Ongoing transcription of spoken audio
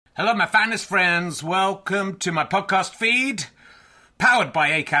Hello, my finest friends. Welcome to my podcast feed, powered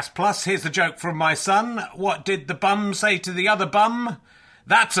by Acast Plus. Here's the joke from my son. What did the bum say to the other bum?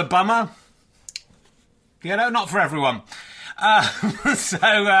 That's a bummer. You know, not for everyone. Look,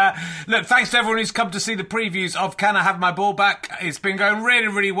 thanks to everyone who's come to see the previews of Can I Have My Ball Back? It's been going really,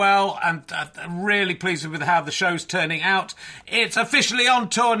 really well, and I'm really pleased with how the show's turning out. It's officially on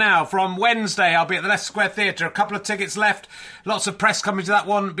tour now. From Wednesday, I'll be at the Leicester Square Theatre. A couple of tickets left. Lots of press coming to that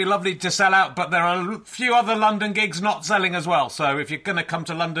one. It'd be lovely to sell out, but there are a few other London gigs not selling as well. So if you're going to come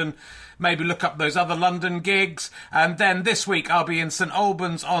to London, maybe look up those other London gigs. And then this week, I'll be in St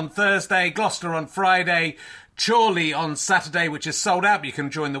Albans on Thursday, Gloucester on Friday, Chorley on Saturday, which is sold out, but you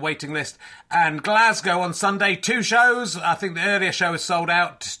can join the waiting list, and Glasgow on Sunday. 2 shows. I think the earlier show is sold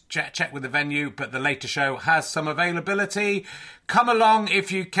out. Check with the venue, but the later show has some availability. Come along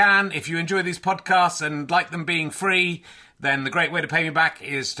if you can. If you enjoy these podcasts and like them being free, then the great way to pay me back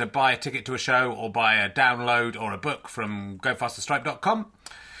is to buy a ticket to a show or buy a download or a book from gofasterstripe.com.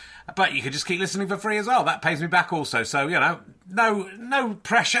 But you can just keep listening for free as well. That pays me back also. So, you know, no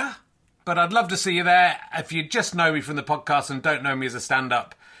pressure. But I'd love to see you there. If you just know me from the podcast and don't know me as a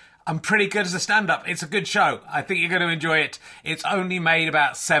stand-up, I'm pretty good as a stand-up. It's a good show. I think you're going to enjoy it. It's only made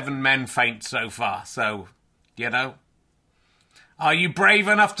about 7 men faint so far. So, you know, are you brave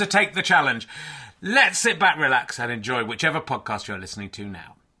enough to take the challenge? Let's sit back, relax, and enjoy whichever podcast you're listening to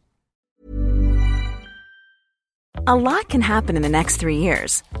now. A lot can happen in the next 3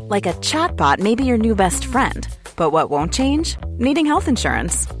 years. Like a chatbot may be your new best friend. But what won't change? Needing health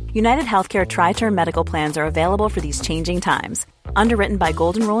insurance. United Healthcare Tri-Term Medical Plans are available for these changing times. Underwritten by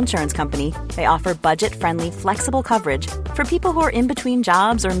Golden Rule Insurance Company, they offer budget-friendly, flexible coverage for people who are in between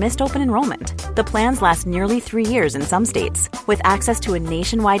jobs or missed open enrollment. The plans last nearly 3 years in some states, with access to a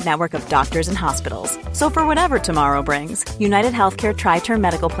nationwide network of doctors and hospitals. So for whatever tomorrow brings, United Healthcare Tri-Term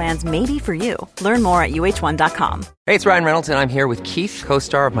Medical Plans may be for you. Learn more at uh1.com. Hey, it's Ryan Reynolds, and I'm here with Keith,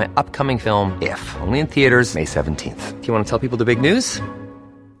 co-star of my upcoming film, If, only in theaters May 17th. Do you want to tell people the big news?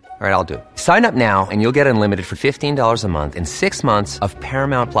 All right, I'll do it. Sign up now and you'll get unlimited for $15 a month and 6 months of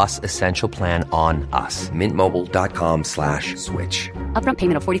Paramount Plus Essential Plan on us. MintMobile.com/switch. Upfront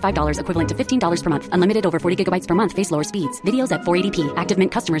payment of $45 equivalent to $15 per month. Unlimited over 40 gigabytes per month. Face lower speeds. Videos at 480p. Active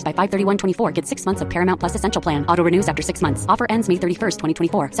Mint customers by 531.24 get 6 months of Paramount Plus Essential Plan. Auto renews after 6 months. Offer ends May 31st,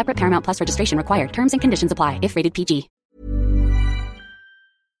 2024. Separate Paramount Plus registration required. Terms and conditions apply if rated PG.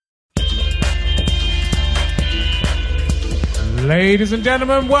 Ladies and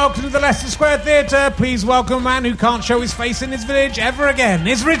gentlemen, welcome to the Leicester Square Theatre. Please welcome a man who can't show his face in his village ever again.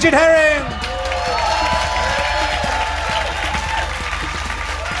 It's Richard Herring.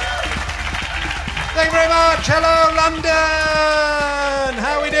 Thank you very much. Hello, London.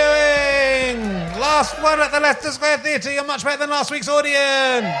 How are we doing? Last one at the Leicester Square Theatre. You're much better than last week's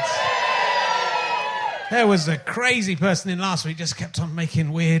audience. There was a crazy person in last week, just kept on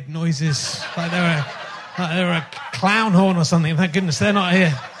making weird noises. Like they were a clown horn or something. Thank goodness they're not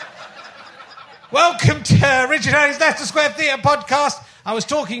here. Welcome to Richard Herring's Leicester Square Theatre podcast. I was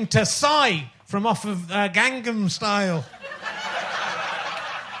talking to Psy from off of Gangnam Style.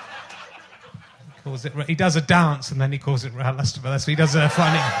 He does a dance and then he calls it Leicester. He does a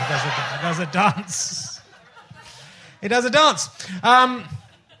funny. He does a dance. He does a dance.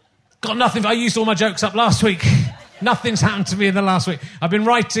 Got nothing. I used all my jokes up last week. Nothing's happened to me in the last week. I've been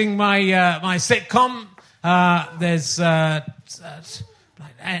writing my sitcom. There's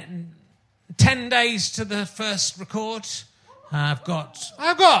 10 days to the first record. I've got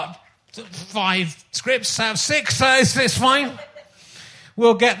 5 scripts. I have 6, so it's fine.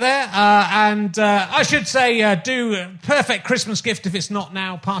 We'll get there. And I should say, do a perfect Christmas gift if it's not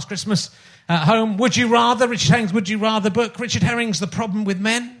now, past Christmas, at home. Would You Rather? Richard Herring's Would You Rather book. Richard Herring's The Problem with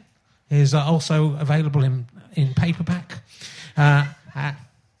Men is also available in paperback.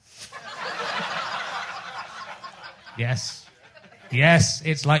 Yes,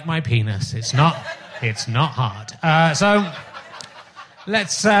 it's like my penis. It's not hard. So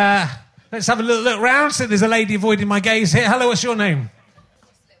let's have a little look round. So there's a lady avoiding my gaze here. Hello, what's your name?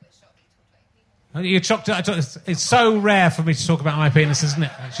 You're shocked. It's so rare for me to talk about my penis, isn't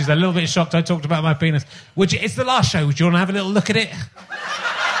it? She's a little bit shocked I talked about my penis. It's the last show. Would you want to have a little look at it?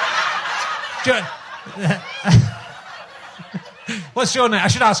 What's your name? I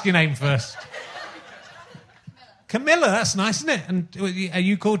should ask your name first. Camilla, that's nice, isn't it? And are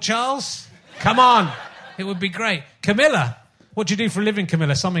you called Charles? Come on. It would be great. Camilla, what do you do for a living,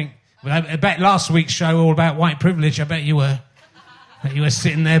 Camilla? Something. I bet last week's show all about white privilege. I bet you were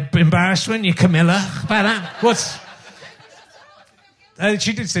sitting there embarrassed, weren't you, Camilla, about that?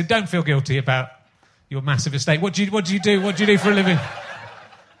 She did say, don't feel guilty about your massive estate. What do you do? What do you do for a living?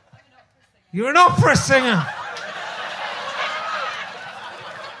 You're an opera singer.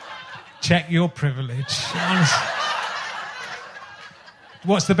 Check your privilege. Honestly.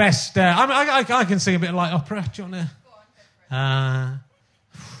 What's the best? I can sing a bit of light opera. Do you want to?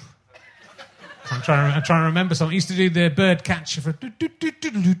 I'm trying to remember something. I used to do the bird catcher for. I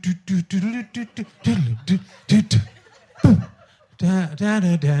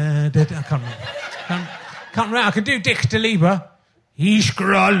can't remember. I can do Dick de Lieber. Ich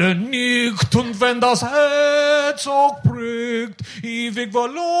kralle nicht und wenn das Herz auch prägt, ewig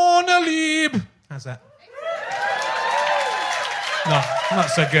verlorene Lieb. How's that? No, not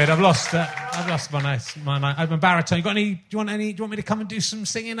so good. I've lost my nice. I'm a baritone. Do you want me to come and do some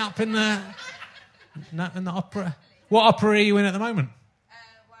singing up in the opera? What opera are you in at the moment?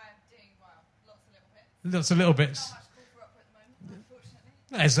 I'm doing lots of little bits.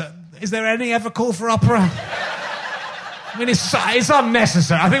 Lots of little bits. Is there any ever call for opera? I mean, it's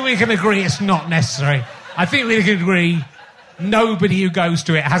unnecessary. I think we can agree it's not necessary. I think we can agree nobody who goes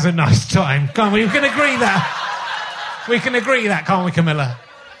to it has a nice time. Can't we? We can agree that. We can agree that, can't we, Camilla?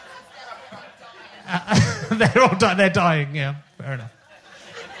 They're dying, yeah. Fair enough.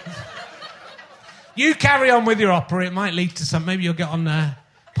 You carry on with your opera. It might lead to some... Maybe you'll get on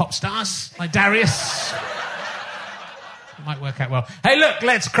Pop Stars, like Darius. It might work out well. Hey, look,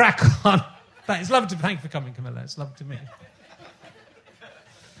 let's crack on. It's lovely to... Thank you for coming, Camilla. It's lovely to meet you.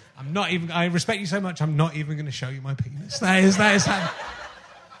 I respect you so much, I'm not even going to show you my penis. That is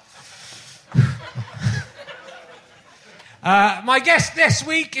my guest this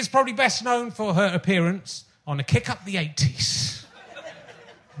week is probably best known for her appearance on A Kick Up the 80s.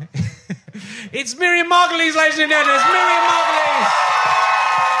 It's Miriam Margolyes, ladies and gentlemen. It's Miriam Margolyes.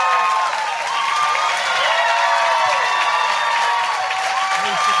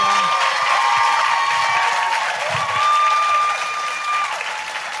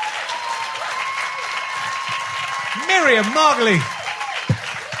 Miriam Margolyes.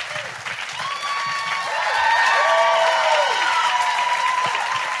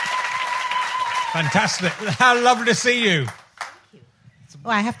 Fantastic. How lovely to see you. Oh,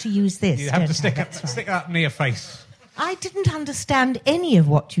 I have to use this. You have to stick it up near your face. I didn't understand any of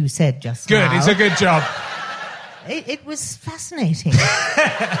what you said just Good, now. it's a good job. It was fascinating.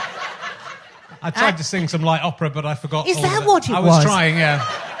 I tried to sing some light opera, but I forgot. Is that what it was? I was trying, yeah.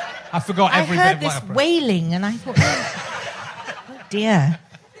 I forgot every bit of light opera. I heard this wailing, and I thought, oh dear.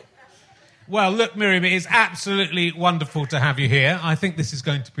 Well, look, Miriam, it is absolutely wonderful to have you here. I think this is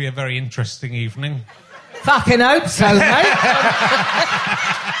going to be a very interesting evening. Fucking hope so, mate.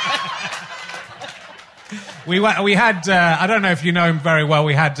 We had, I don't know if you know him very well,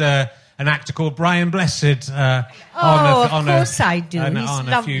 we had an actor called Brian Blessed of course I do. He's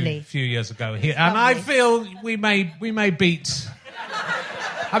lovely. A few years ago. And I feel we may beat...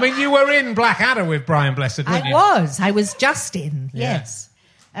 I mean, you were in Blackadder with Brian Blessed, weren't you? I was just in, Yeah. yes.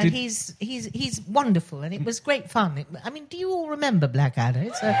 And he's wonderful, and it was great fun. Do you all remember Blackadder?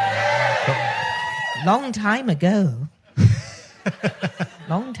 It's a long time ago.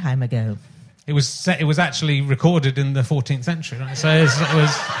 Long time ago. It was actually recorded in the 14th century, right? So it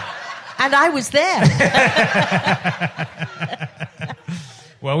was... And I was there.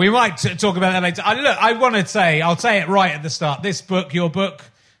 Well, we might talk about that later. I want to say, I'll say it right at the start. This book, your book,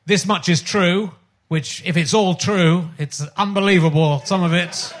 This Much Is True, which, if it's all true, it's unbelievable, some of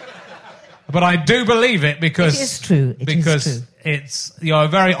it. But I do believe it because... It is true. You're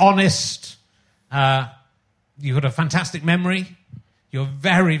very honest. You've got a fantastic memory. You're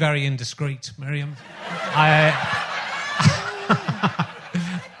very, very indiscreet, Miriam.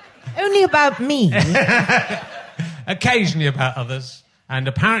 Only about me. Occasionally about others. And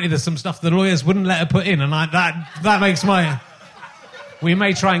apparently there's some stuff the lawyers wouldn't let her put in, and that makes my... We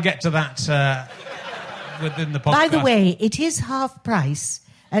may try and get to that within the podcast. By the way, it is half price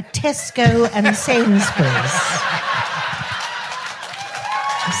at Tesco and Sainsbury's.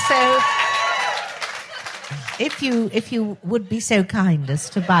 So, if you would be so kind as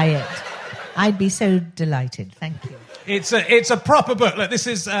to buy it, I'd be so delighted. Thank you. It's a proper book. Look, this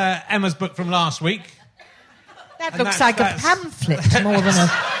is Emma's book from last week. That looks like a pamphlet more than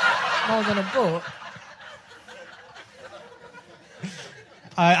a book.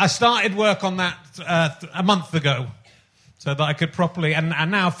 I started work on that a month ago, so that I could properly, and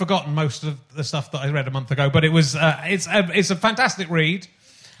now I've forgotten most of the stuff that I read a month ago. But it was it's a fantastic read.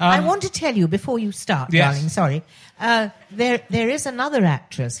 I want to tell you before you start, yes. darling. Sorry, there is another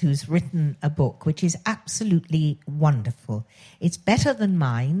actress who's written a book which is absolutely wonderful. It's better than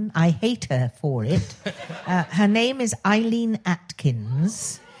mine. I hate her for it. Her name is Eileen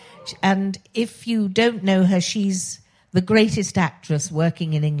Atkins, and if you don't know her, she's the greatest actress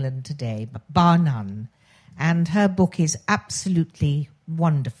working in England today, bar none. And her book is absolutely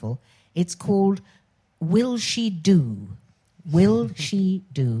wonderful. It's called Will She Do? Will She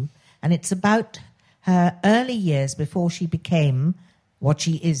Do? And it's about her early years before she became what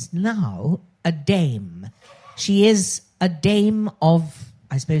she is now, a dame. She is a dame of,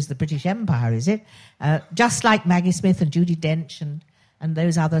 I suppose, the British Empire, is it? Just like Maggie Smith and Judi Dench and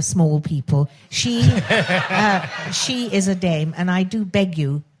those other small people. She is a dame, and I do beg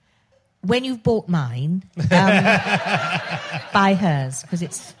you, when you've bought mine, buy hers, because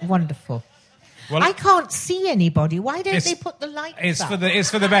it's wonderful. Well, I can't see anybody. Why don't they put the lights up? It's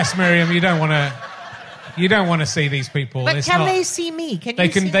for the best, Miriam. You don't want to see these people. But can they see me? They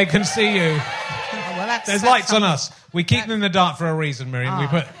can see you. Oh, well, There's lights on us. We keep them in the dark for a reason, Miriam.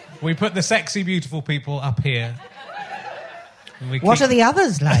 We put the sexy, beautiful people up here. What are the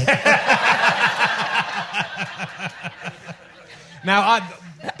others like? Now,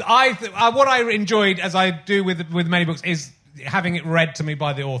 what I enjoyed, as I do with many books, is having it read to me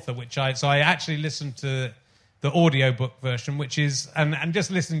by the author, so I actually listened to the audiobook version, which is, and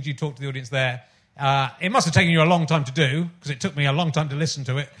just listening to you talk to the audience there, it must have taken you a long time to do, because it took me a long time to listen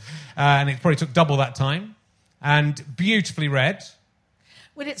to it, and it probably took double that time, and beautifully read.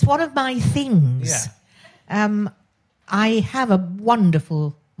 Well, it's one of my things. Yeah. I have a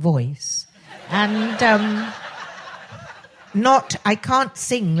wonderful voice, and I can't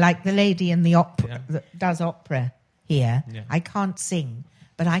sing like the lady in the opera that does opera here. Yeah. I can't sing,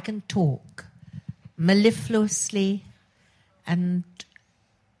 but I can talk mellifluously and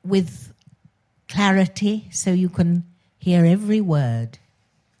with clarity, so you can hear every word.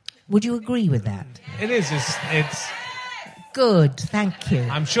 Would you agree with that? It is. It's good, thank you.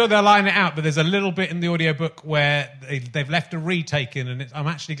 I'm sure they'll line it out, but there's a little bit in the audiobook where they've left a retake in, and I'm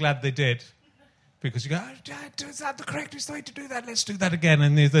actually glad they did. Because you go, is that the correct way to do that? Let's do that again.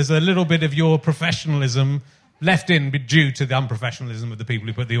 And there's a little bit of your professionalism left in due to the unprofessionalism of the people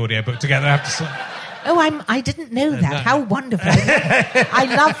who put the audiobook together. I have to say. Oh, I didn't know that. No. How wonderful. I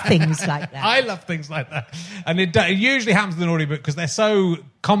love things like that. I love things like that. And it usually happens with an audiobook because they're so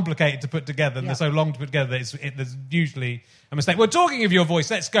complicated to put together and they're so long to put together. There's usually a mistake. Well, talking of your voice,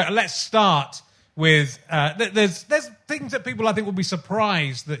 let's start with... there's things that people, I think, will be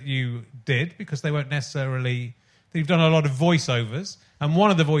surprised that you did, because they won't necessarily... You've done a lot of voiceovers, and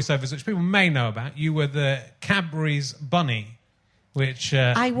one of the voiceovers, which people may know about, you were the Cadbury's bunny, which...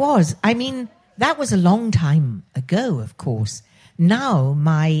 I was. I mean... That was a long time ago, of course. Now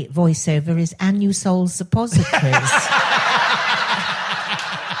my voiceover is Anusol suppositories.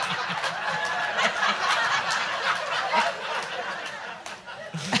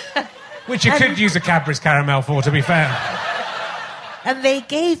 Which you could use a Cadbury's caramel for, to be fair. And they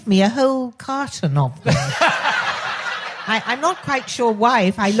gave me a whole carton of them. I'm not quite sure why,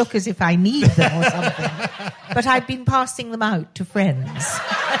 if I look as if I need them or something. But I've been passing them out to friends.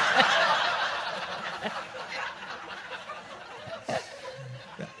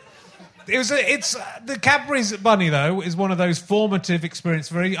 It's the Cadbury's bunny, though, is one of those formative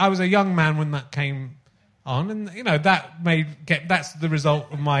experiences. I was a young man when that came on, and that's the result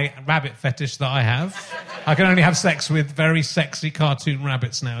of my rabbit fetish that I have. I can only have sex with very sexy cartoon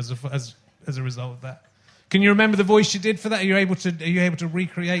rabbits now as a result of that. Can you remember the voice you did for that? Are you able to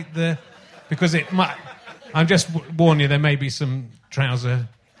recreate the? Because it might. I'm just warning you, there may be some trouser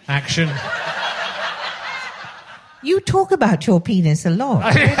action. You talk about your penis a lot.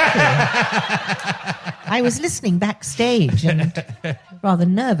 I was listening backstage and rather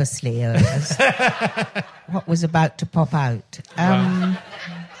nervously as what was about to pop out.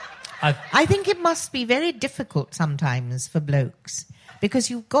 I think it must be very difficult sometimes for blokes, because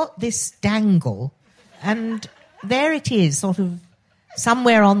you've got this dangle and there it is, sort of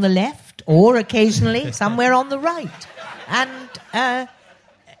somewhere on the left or occasionally somewhere on the right. And...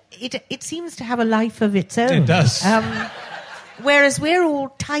 It seems to have a life of its own. It does. Whereas we're all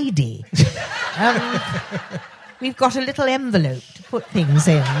tidy. We've got a little envelope to put things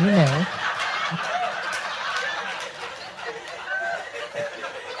in, you know.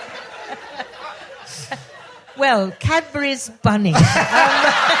 Well, Cadbury's bunny.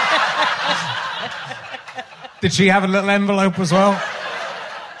 Did she have a little envelope as well?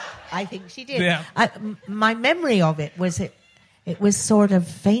 I think she did. Yeah. My memory of it was it was sort of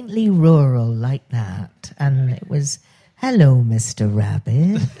faintly rural like that. And it was, hello, Mr.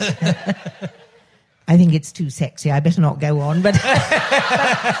 Rabbit. I think it's too sexy. I better not go on. But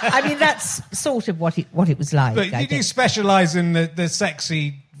I mean, that's sort of what it was like. But you do specialise in the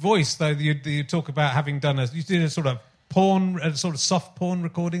sexy voice, though. You talk about having done you did a sort of soft porn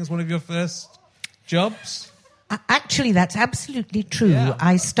recording as one of your first jobs. Actually, that's absolutely true. Yeah.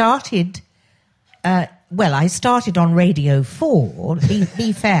 I started... I started on Radio 4,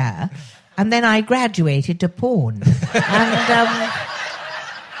 be fair, and then I graduated to porn.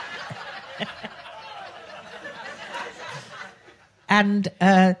 And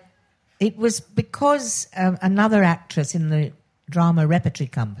it was because another actress in the drama repertory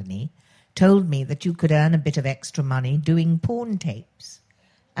company told me that you could earn a bit of extra money doing porn tapes.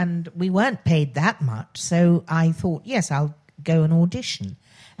 And we weren't paid that much, so I thought, yes, I'll go and audition.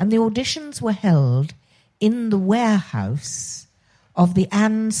 And the auditions were held in the warehouse of the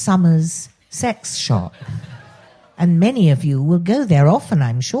Ann Summers sex shop. And many of you will go there often,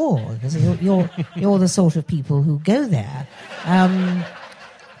 I'm sure, because you're the sort of people who go there.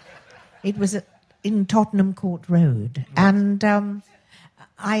 It was in Tottenham Court Road. And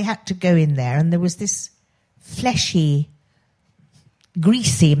I had to go in there, and there was this fleshy,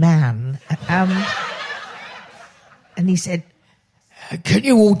 greasy man. And he said, "Can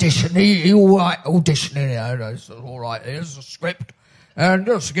you audition? Are you all right auditioning here?" I said, "All right, here's the script. And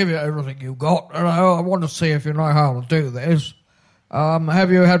just give you everything you got. And I want to see if you know how to do this.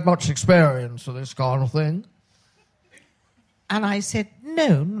 Have you had much experience of this kind of thing?" And I said,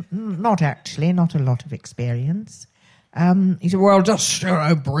 "No, not actually, not a lot of experience." He said, "Well, just,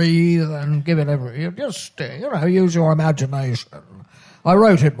 breathe and give it everything. Just, use your imagination. I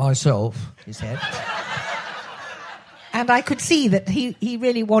wrote it myself," he said. And I could see that he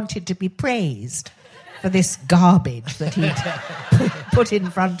really wanted to be praised for this garbage that he'd put in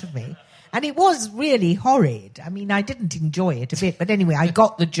front of me. And it was really horrid. I mean, I didn't enjoy it a bit, but anyway, I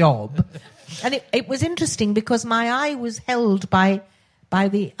got the job. And it was interesting because my eye was held by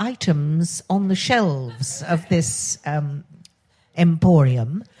the items on the shelves of this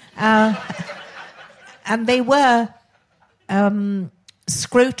emporium. And they were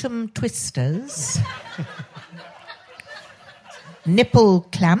scrotum twisters, nipple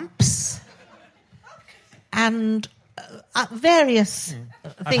clamps, and various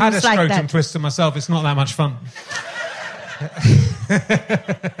I've things had a like scrotum that. twister myself. It's not that much fun.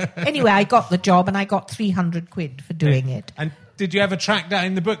 Anyway, I got the job and I got 300 quid for doing it. And did you ever track that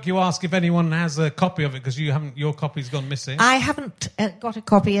in the book? You ask if anyone has a copy of it because your copy's gone missing. I haven't got a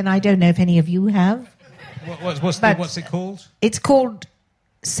copy, and I don't know if any of you have. What's it called? It's called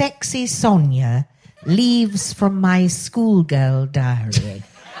Sexy Sonia, Leaves from My Schoolgirl Diary.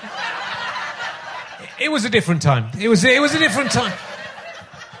 It was a different time. It was a different time.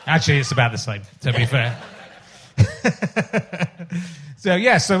 Actually, it's about the same, to be fair.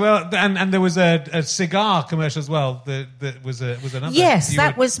 And there was a cigar commercial as well. That was another. Yes,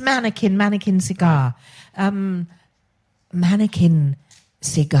 that was Mannequin cigar. Mannequin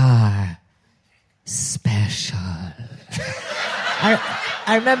cigar special.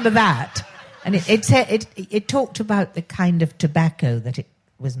 I remember that, and it talked about the kind of tobacco that it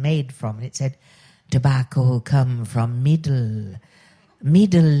was made from, and it said, "Tobacco come from middle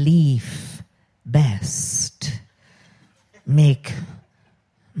leaf best. Make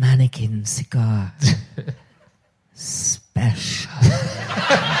mannequin cigar special."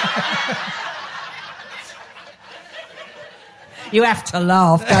 You have to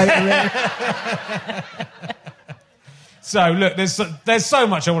laugh, don't you? So, look, there's so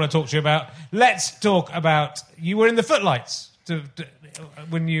much I want to talk to you about. Let's talk about... You were in the Footlights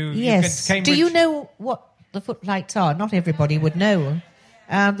when you came Yes. to Cambridge. Do you know what the Footlights are? Not everybody would know.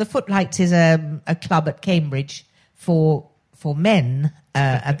 The Footlights is a club at Cambridge for men.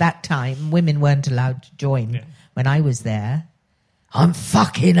 At that time, women weren't allowed to join when I was there. I'm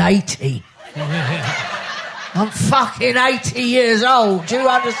fucking 80. I'm fucking 80 years old. Do you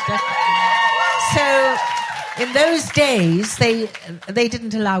understand? So, in those days, they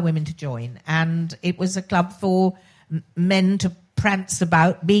didn't allow women to join, and it was a club for men to prance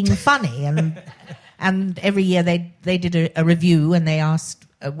about being funny, and every year they did a review, and they asked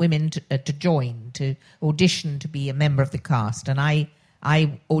women to join, to audition to be a member of the cast, and I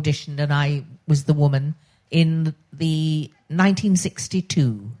auditioned, and I was the woman in the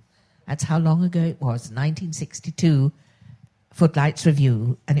 1962. That's how long ago it was, 1962 Footlights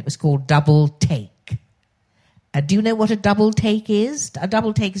review, and it was called Double Take. Do you know what a double take is? A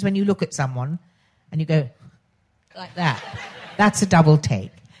double take is when you look at someone and you go like that. That's a double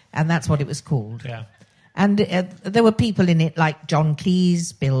take, and that's what it was called. Yeah. And there were people in it like John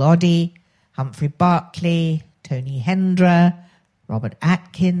Cleese, Bill Oddie, Humphrey Barclay, Tony Hendra, Robert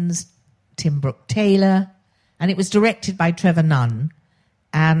Atkins, Tim Brooke Taylor, and it was directed by Trevor Nunn,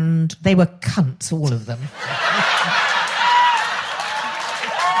 and they were cunts, all of them.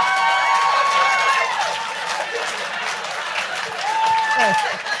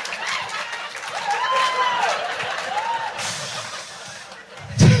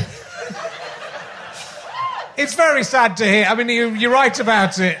 It's very sad to hear. I mean, you write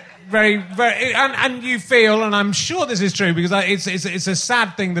about it very, very... And you feel, and I'm sure this is true, because it's a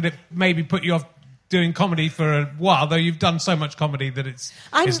sad thing that it maybe put you off doing comedy for a while, though you've done so much comedy that it's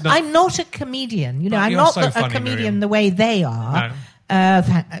not... I'm not a comedian. But I'm you're not so a funny, comedian Miriam. the way they are. No.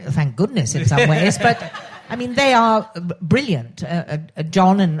 Thank goodness in some ways. But, I mean, they are brilliant.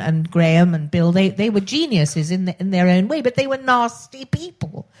 John and Graham and Bill, they were geniuses in their own way, but they were nasty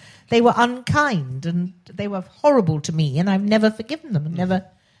people. They were unkind, and they were horrible to me, and I've never forgiven them and never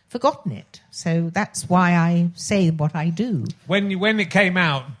forgotten it. So that's why I say what I do. When it came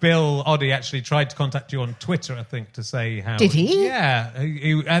out, Bill Oddie actually tried to contact you on Twitter, I think, to say how... Did he? Yeah.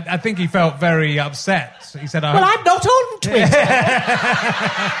 I think he felt very upset. He said, Well, I'm not on Twitter.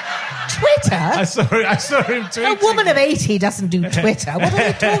 Twitter? I saw him tweeting. A woman of 80 doesn't do Twitter. What are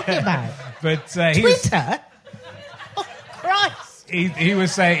you talking about? But Twitter? Oh, Christ. He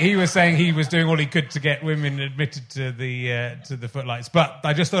was saying he was doing all he could to get women admitted to the Footlights, but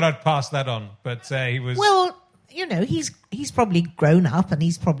I just thought I'd pass that on. But he was... Well, he's probably grown up, and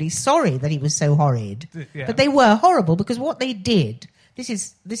he's probably sorry that he was so horrid. Yeah. But they were horrible, because what they did, this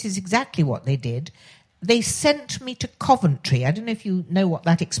is exactly what they did. They sent me to Coventry. I don't know if you know what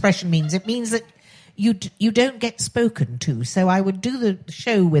that expression means. It means that you don't get spoken to. So I would do the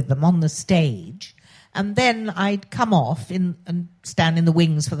show with them on the stage, and then I'd come off and stand in the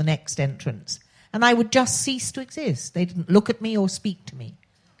wings for the next entrance. And I would just cease to exist. They didn't look at me or speak to me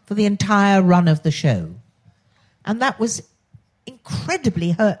for the entire run of the show. And that was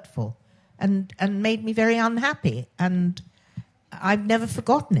incredibly hurtful and made me very unhappy. And I've never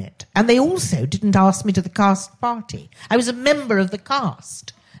forgotten it. And they also didn't ask me to the cast party. I was a member of the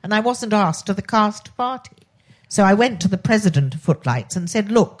cast, and I wasn't asked to the cast party. So I went to the president of Footlights and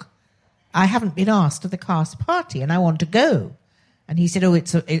said, look, I haven't been asked to the cast party, and I want to go. And he said,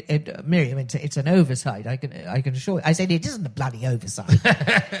 Miriam, it's an oversight. I can assure you. I said, it isn't a bloody oversight.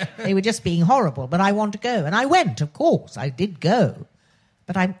 They were just being horrible, but I want to go. And I went, of course. I did go.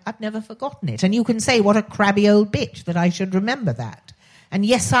 But I've never forgotten it. And you can say, what a crabby old bitch, that I should remember that. And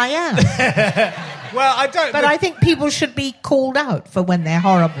yes, I am. Well, I don't... But I think people should be called out for when they're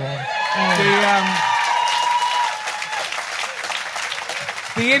horrible.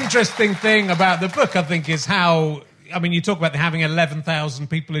 The interesting thing about the book, I think, is how... I mean, you talk about having 11,000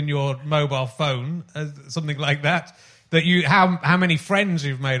 people in your mobile phone, something like that. How many friends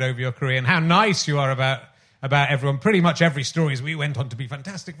you've made over your career, and how nice you are about everyone. Pretty much every story is we went on to be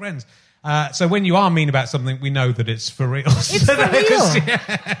fantastic friends. So when you are mean about something, we know that it's for real. It's for real.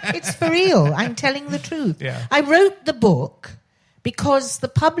 It's for real. I'm telling the truth. Yeah. I wrote the book because the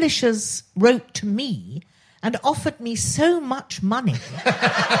publishers wrote to me and offered me so much money.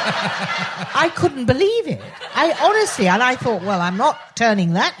 I couldn't believe it. And I thought, well, I'm not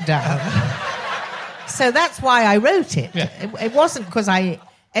turning that down. So that's why I wrote it. Yeah. It wasn't because I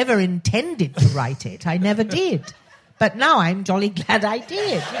ever intended to write it. I never did. But now I'm jolly glad I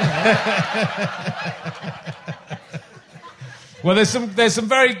did. Well, there's some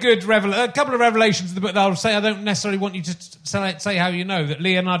very good a couple of revelations in the book that I'll say. I don't necessarily want you to say how you know that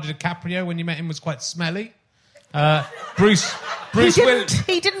Leonardo DiCaprio, when you met him, was quite smelly. Bruce Willis.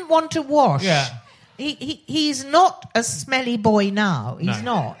 He didn't want to wash. Yeah. He's not a smelly boy now. He's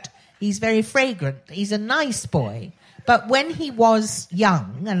not. He's very fragrant. He's a nice boy. But when he was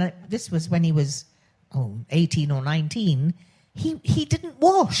young, and this was when he was 18 or 19, he didn't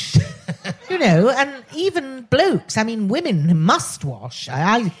wash. And even blokes, I mean, women must wash.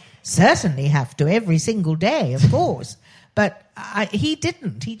 I certainly have to every single day, of course. But he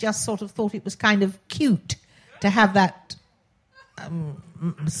didn't. He just sort of thought it was kind of cute to have that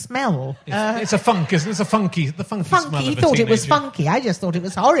smell. It's a funk, isn't it? It's the funky smell of He a thought it was teenager. funky. I just thought it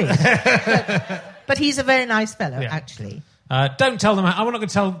was horrid. But he's a very nice fellow, actually. Don't tell them. I'm not going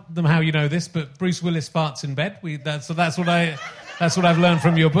to tell them how you know this, but Bruce Willis farts in bed. That's what I've learned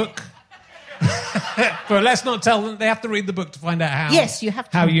from your book. But let's not tell them. They have to read the book to find out how. Yes, you have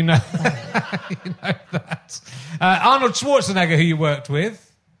to. How you know, how you know that. Arnold Schwarzenegger, who you worked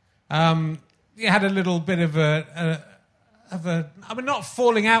with, you had a little bit of a. I mean, not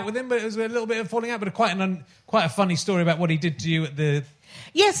falling out with him, but it was a little bit of falling out, but quite a funny story about what he did to you at the...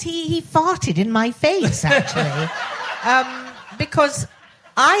 Yes, he farted in my face, actually. Because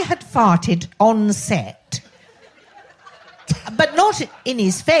I had farted on set, but not in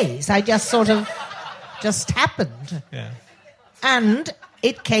his face. I just happened. Yeah. And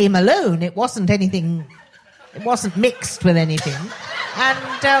it came alone. It wasn't anything... It wasn't mixed with anything.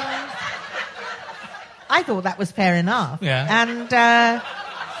 And... I thought that was fair enough. Yeah. And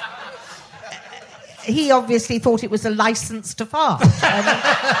he obviously thought it was a license to fart.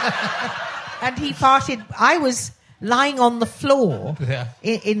 And he farted. I was lying on the floor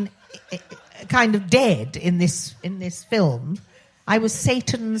in kind of dead in this film. I was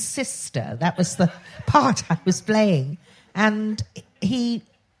Satan's sister. That was the part I was playing. And he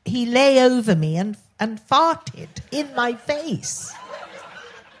lay over me and farted in my face.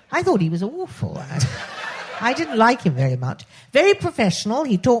 I thought he was awful. I didn't like him very much. Very professional.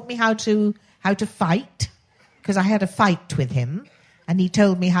 He taught me how to fight, because I had a fight with him, and he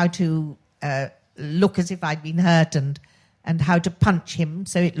told me how to look as if I'd been hurt and how to punch him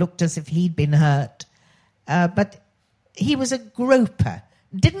so it looked as if he'd been hurt. But he was a groper.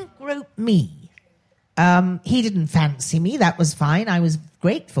 Didn't grope me. He didn't fancy me. That was fine. I was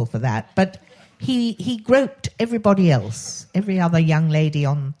grateful for that. But he groped everybody else, every other young lady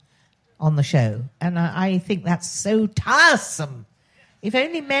on the show. And I think that's so tiresome. If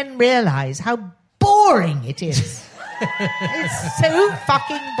only men realise how boring it is. It's so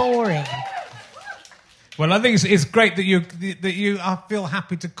fucking boring. Well, I think it's great that you I feel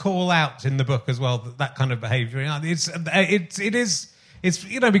happy to call out in the book as well that kind of behaviour. It is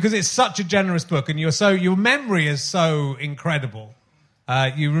because it's such a generous book, and your memory is so incredible.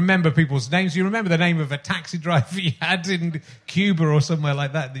 You remember people's names. You remember the name of a taxi driver you had in Cuba or somewhere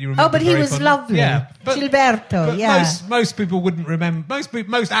like that you remember. Oh, but he was lovely. Yeah, Gilberto. But yeah. Most people wouldn't remember.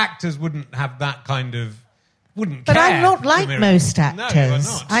 Most actors wouldn't have that kind of. Wouldn't but care. I'm not like most actors. No, you are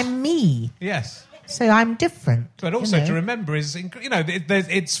not. I'm me. Yes. So I'm different. But also to remember is,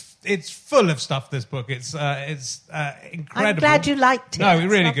 it's full of stuff. This book, it's incredible. I'm glad you liked it. No, It's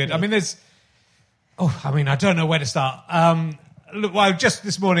really lovely. good. I mean, I don't know where to start. Look, well, just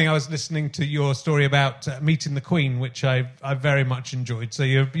this morning I was listening to your story about meeting the Queen, which I very much enjoyed. So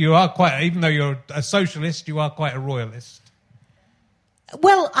you are quite, even though you're a socialist, you are quite a royalist.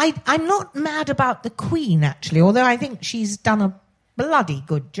 Well, I'm not mad about the Queen, actually, although I think she's done a bloody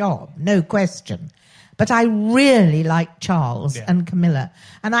good job, no question. But I really like Charles and Camilla,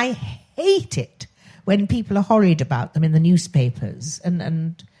 and I hate it when people are horrid about them in the newspapers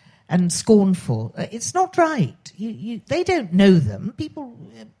and scornful. It's not right. They don't know them. People,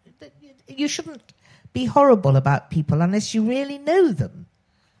 you shouldn't be horrible about people unless you really know them.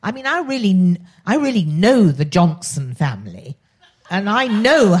 I mean, I really know the Johnson family, and I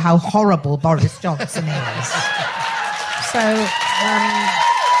know how horrible Boris Johnson is. So,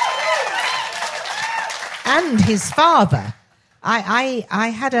 and his father.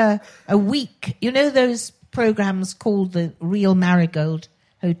 I had a week. You know those programs called the Real Marigold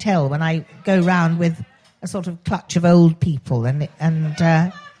Hotel, when I go round with a sort of clutch of old people, and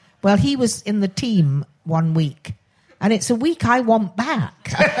well, he was in the team one week, and it's a week I want back.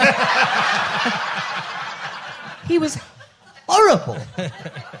 He was horrible.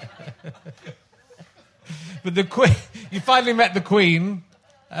 But the Queen, you finally met the Queen.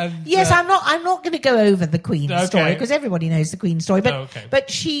 And, yes, I'm not going to go over the Queen story, because everybody knows the Queen story.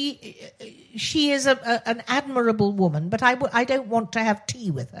 But she is an admirable woman. But I don't want to have tea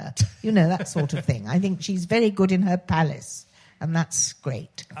with her. You know, that sort of thing. I think she's very good in her palace, and that's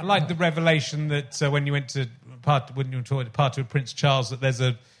great. I like the revelation that when you went to party with Prince Charles, that there's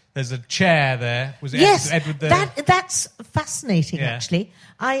a chair there. Was it yes, Edward there? That's fascinating. Yeah. Actually,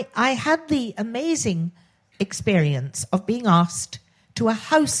 I had the amazing experience of being asked to a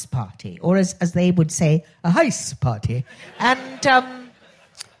house party, or as they would say, a house party, and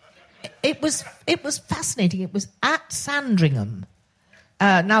it was fascinating. It was at Sandringham.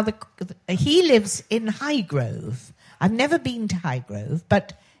 Now he lives in Highgrove. I've never been to Highgrove,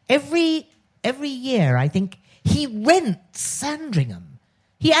 but every year I think he rents Sandringham.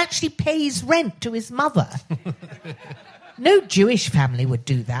 He actually pays rent to his mother. No Jewish family would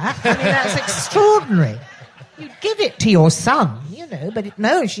do that. I mean, that's extraordinary. You'd give it to your son, you know, but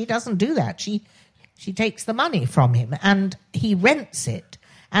no, she doesn't do that. She takes the money from him, and he rents it,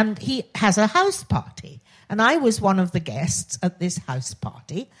 and he has a house party. And I was one of the guests at this house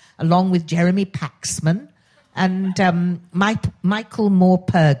party, along with Jeremy Paxman and Michael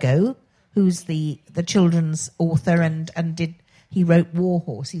Moore-Pergo, who's the children's author, and he wrote War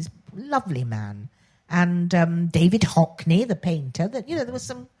Horse. He's a lovely man. And David Hockney, the painter. That, you know, there were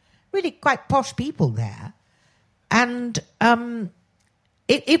some really quite posh people there. And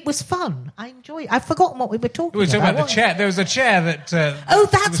it was fun. I enjoyed it. I've forgotten what we were talking about. It was about the chair. There was a chair that...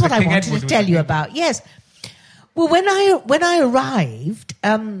 that's what I wanted to tell you about. Yes. Well, when I arrived,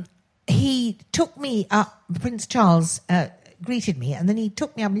 he took me up. Prince Charles greeted me, and then he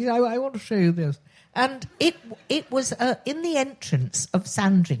took me up and he said, I want to show you this. And it was in the entrance of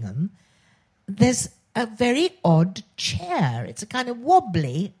Sandringham, there's a very odd chair. It's a kind of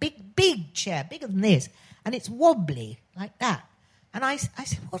wobbly, big chair, bigger than this. And it's wobbly, like that. And I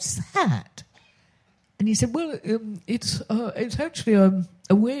said, what's that? And he said, well, it's actually a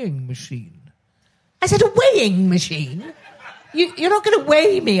weighing machine. I said, a weighing machine? You're not going to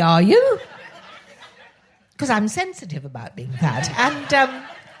weigh me, are you? Because I'm sensitive about being fat. And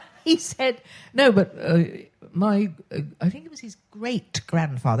he said, no, but I think it was his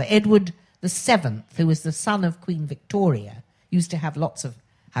great-grandfather, Edward VII, who was the son of Queen Victoria, used to have lots of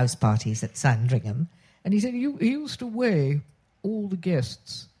house parties at Sandringham. And he said he used to weigh all the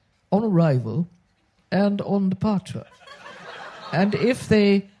guests on arrival and on departure. And if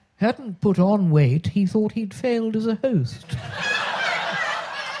they hadn't put on weight, he thought he'd failed as a host.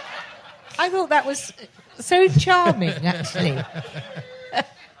 I thought that was so charming, actually. It'd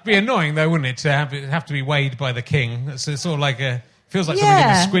be annoying, though, wouldn't it, to have to be weighed by the king? It's sort of like feels like something in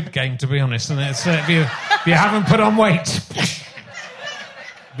the Squid Game, to be honest. And it's, if you haven't put on weight,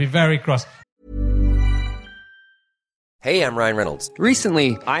 be very cross. Hey, I'm Ryan Reynolds.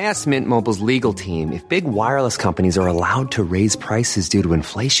 Recently, I asked Mint Mobile's legal team if big wireless companies are allowed to raise prices due to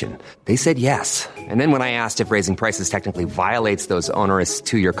inflation. They said yes. And then when I asked if raising prices technically violates those onerous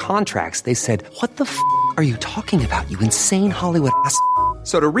two-year contracts, they said, what the f*** are you talking about, you insane Hollywood ass f-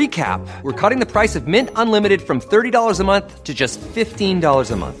 So to recap, we're cutting the price of Mint Unlimited from $30 a month to just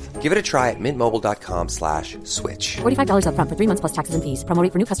 $15 a month. Give it a try at mintmobile.com/switch. $45 up front for 3 months plus taxes and fees. Promo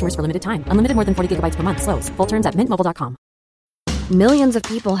rate for new customers for limited time. Unlimited more than 40 gigabytes per month. Slows full terms at mintmobile.com. Millions of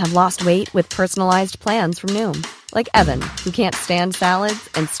people have lost weight with personalized plans from Noom. Like Evan, who can't stand salads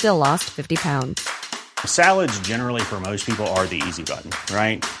and still lost 50 pounds. Salads generally for most people are the easy button,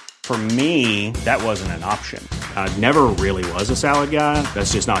 right? For me, that wasn't an option. I never really was a salad guy.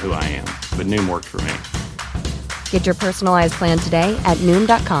 That's just not who I am. But Noom worked for me. Get your personalized plan today at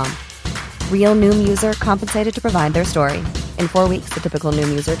Noom.com. Real Noom user compensated to provide their story. In 4 weeks, the typical Noom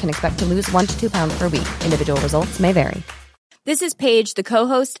user can expect to lose 1 to 2 pounds per week. Individual results may vary. This is Paige, the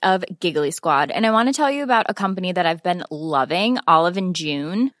co-host of Giggly Squad, and I want to tell you about a company that I've been loving, Olive &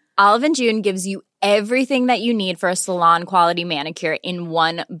 June. Olive & June gives you everything that you need for a salon-quality manicure in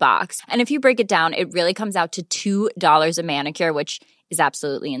one box. And if you break it down, it really comes out to $2 a manicure, which is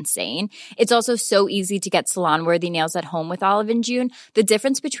absolutely insane. It's also so easy to get salon-worthy nails at home with Olive & June. The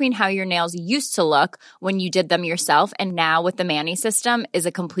difference between how your nails used to look when you did them yourself and now with the Mani system is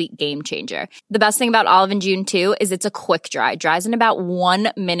a complete game changer. The best thing about Olive & June, too, is it's a quick dry. Dries in about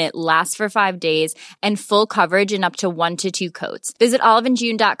 1 minute, lasts for 5 days, and full coverage in up to 1 to 2 coats. Visit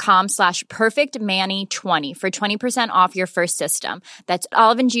oliveandjune.com/perfectmani20 for 20% off your first system. That's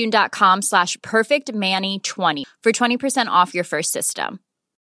oliveandjune.com/perfectmani20 for 20% off your first system.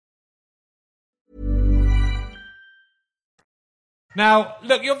 Now,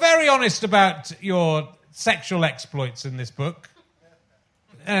 look, you're very honest about your sexual exploits in this book.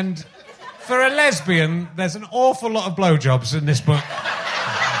 And for a lesbian, there's an awful lot of blowjobs in this book.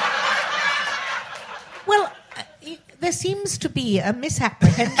 Well, there seems to be a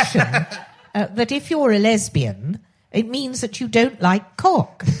misapprehension that if you're a lesbian, it means that you don't like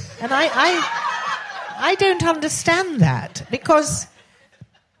cock. And I don't understand that, because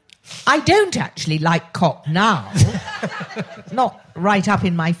I don't actually like cock now. Not right up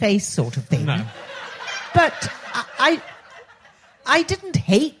in my face sort of thing. No. But I didn't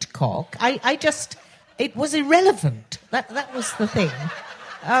hate cock. I just... It was irrelevant. That was the thing.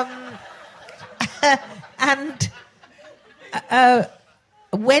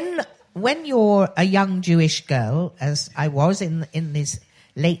 When you're a young Jewish girl, as I was in these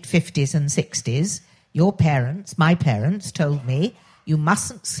late 50s and 60s, your parents, my parents, told me you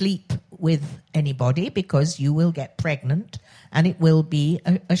mustn't sleep with anybody because you will get pregnant and it will be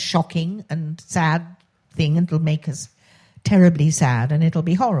a shocking and sad thing and it'll make us terribly sad and it'll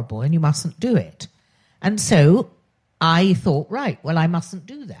be horrible and you mustn't do it. And so I thought, right, well, I mustn't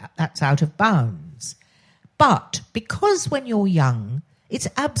do that. That's out of bounds. But because when you're young, it's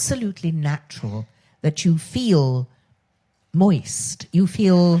absolutely natural that you feel moist. You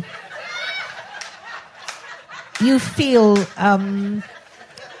feel you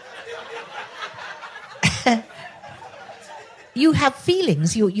have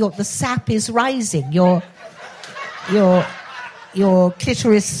feelings. The sap is rising. Your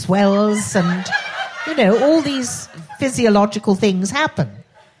clitoris swells, and all these physiological things happen.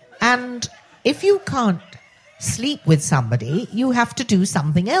 And if you can't sleep with somebody, you have to do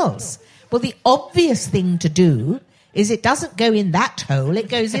something else. Well, the obvious thing to do is it doesn't go in that hole; it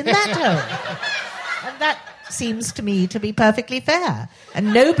goes in that hole, and that seems to me to be perfectly fair.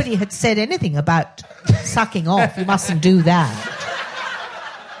 And nobody had said anything about sucking off. You mustn't do that.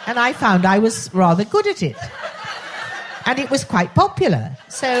 And I found I was rather good at it. And it was quite popular.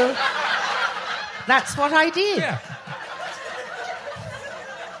 So that's what I did. Yeah.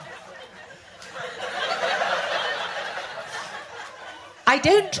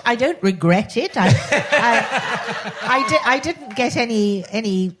 I don't regret it. I didn't get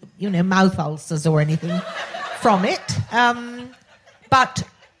any mouth ulcers or anything from it. But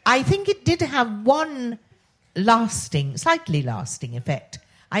I think it did have one slightly lasting effect.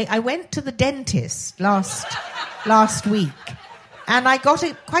 I went to the dentist last week, and I got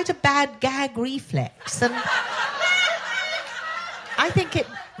quite a bad gag reflex, and I think it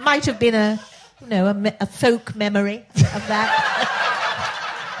might have been a folk memory of that.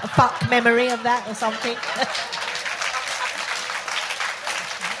 A fuck memory of that or something.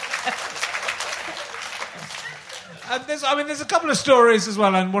 And there's a couple of stories as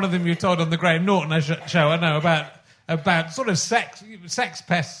well, and one of them you told on the Graham Norton show, I know, about sort of sex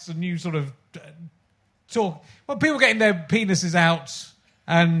pests, and you sort of talk... Well, people getting their penises out,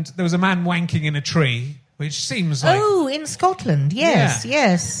 and there was a man wanking in a tree, which seems like... Oh, in Scotland, yes, Yeah.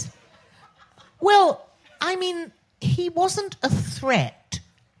 yes. Well, I mean, he wasn't a threat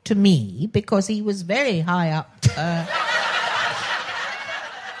to me, because he was very high up.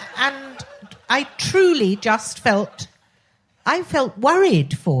 And I truly just felt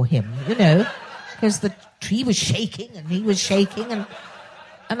worried for him, because the tree was shaking and he was shaking, and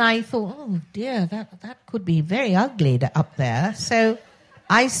I thought, oh dear, that could be very ugly up there. So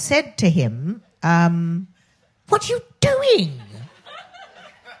I said to him, what are you doing?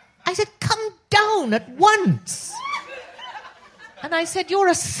 I said, come down at once. And I said, you're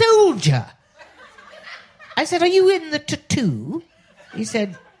a soldier. I said, are you in the tattoo? He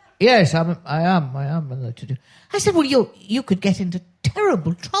said, yes, I am in the tattoo. I said, well, you could get into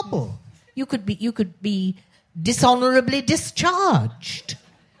terrible trouble. You could be dishonorably discharged.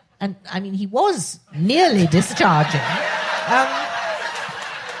 And, I mean, he was nearly discharging.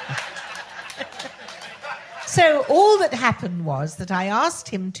 So all that happened was that I asked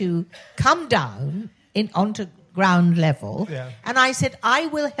him to come down onto ground level, and I said, I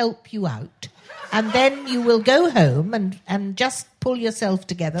will help you out, and then you will go home and just pull yourself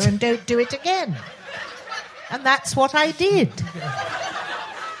together and don't do it again. And that's what I did.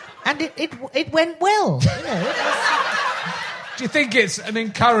 And it went well. Do you think it's an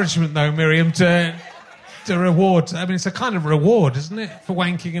encouragement, though, Miriam, to reward? I mean, it's a kind of reward, isn't it, for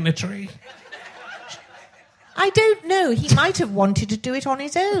wanking in a tree? I don't know. He might have wanted to do it on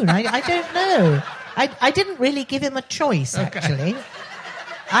his own. I don't know. I didn't really give him a choice, actually. Okay.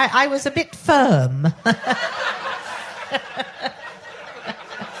 I was a bit firm.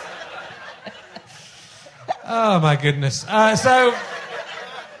 Oh, my goodness. So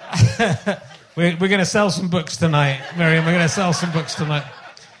we're going to sell some books tonight, Miriam. We're going to sell some books tonight.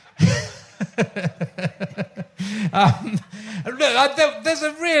 Look, there's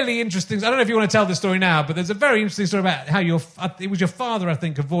a really interesting... I don't know if you want to tell the story now, but there's a very interesting story about how it was your father, I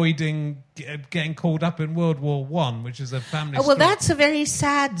think, avoiding getting called up in World War I, which is a family story. Well, that's a very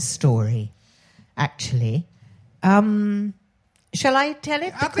sad story, actually. Shall I tell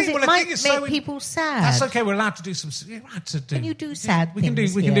it? Because it might make people sad. That's okay, we're allowed to do some... Can you do sad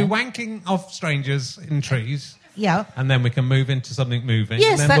things? We can do wanking off strangers in trees. Yeah. And then we can move into something moving.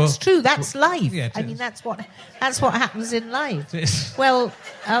 Yes, that's true. That's life. Yeah, I mean, that's what happens in life. It is. Well,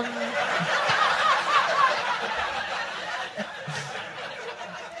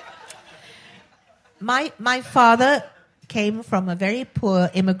 my father came from a very poor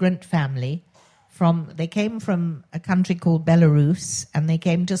immigrant family. They came from a country called Belarus, and they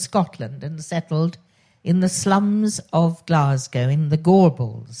came to Scotland and settled in the slums of Glasgow, in the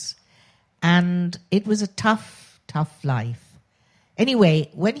Gorbals. And it was a tough life. Anyway,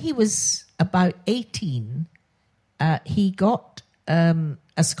 when he was about 18, he got a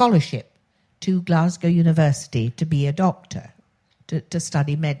scholarship to Glasgow University to be a doctor, to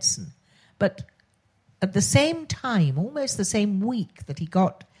study medicine. But at the same time, almost the same week that he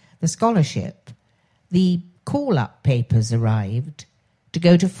got the scholarship, the call-up papers arrived to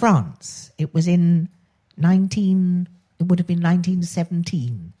go to France. It was in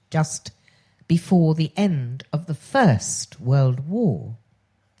 1917, just before the end of the First World War.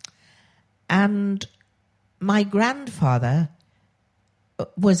 And my grandfather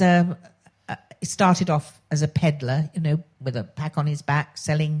started off as a peddler, with a pack on his back,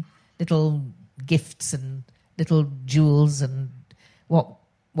 selling little gifts and little jewels and what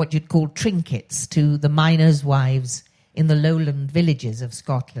you'd call trinkets to the miners' wives in the lowland villages of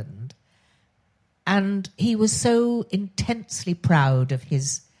Scotland. And he was so intensely proud of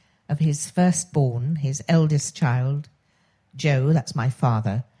his firstborn, his eldest child, Joe, that's my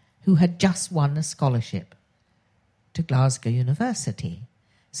father, who had just won a scholarship to Glasgow University.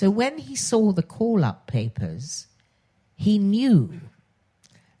 So when he saw the call-up papers, he knew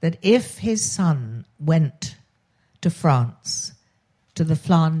that if his son went to France to to the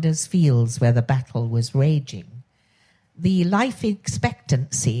Flanders fields where the battle was raging. The life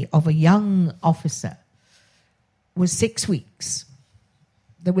expectancy of a young officer was 6 weeks.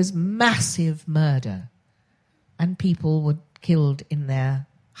 There was massive murder, and people were killed in their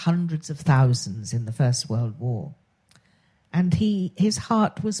hundreds of thousands in the First World War. And his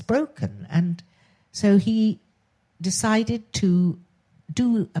heart was broken, and so he decided to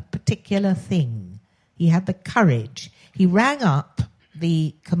do a particular thing. He had the courage. He rang up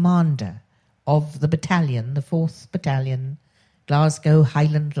the commander of the battalion, the 4th Battalion, Glasgow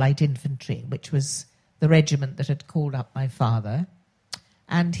Highland Light Infantry, which was the regiment that had called up my father,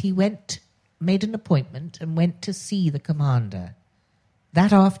 and he made an appointment and went to see the commander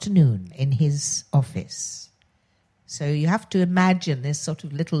that afternoon in his office. So you have to imagine this sort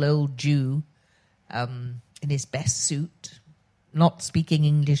of little old Jew in his best suit, not speaking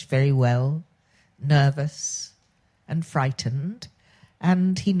English very well, nervous and frightened.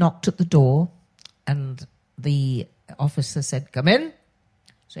 And he knocked at the door, and the officer said, "Come in."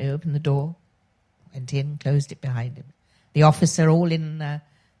 So he opened the door, went in, closed it behind him. The officer, all in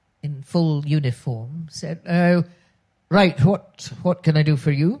full uniform, said, "Right, what can I do for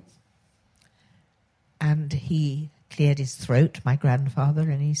you?" And he cleared his throat, my grandfather,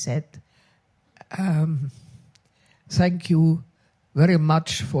 and he said, "Thank you very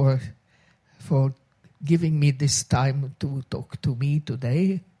much for giving me this time to talk to me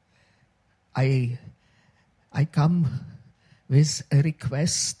today. I come with a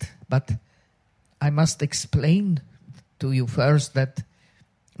request, but I must explain to you first that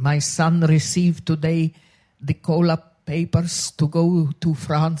my son received today the call-up papers to go to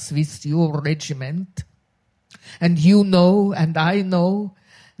France with your regiment. And you know, and I know,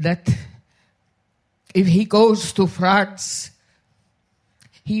 that if he goes to France,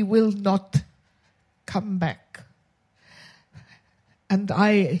 he will not come back. And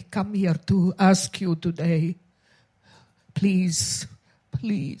I come here to ask you today, please,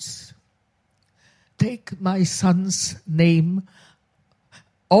 take my son's name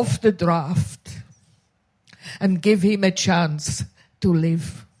off the draft and give him a chance to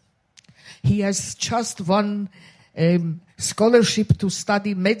live. He has just won scholarship to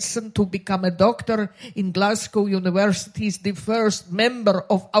study medicine, to become a doctor in Glasgow University. He's the first member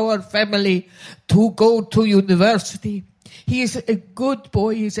of our family to go to university. He is a good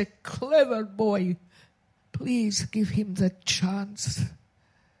boy. He's a clever boy. Please give him the chance.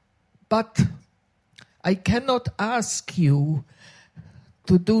 But I cannot ask you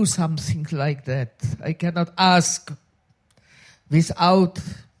to do something like that. I cannot ask without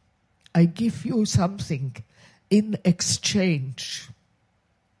I give you something in exchange.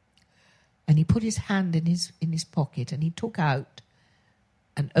 And he put his hand in his pocket, and he took out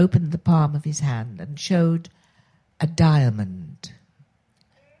and opened the palm of his hand and showed a diamond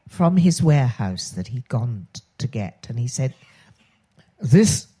from his warehouse that he'd gone to get. And he said,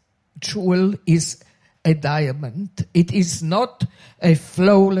 "This jewel is a diamond. It is not a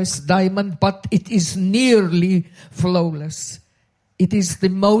flawless diamond, but it is nearly flawless. It is the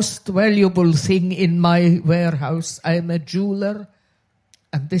most valuable thing in my warehouse. I am a jeweler,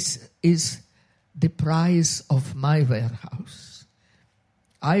 and this is the price of my warehouse.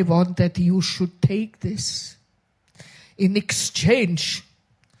 I want that you should take this in exchange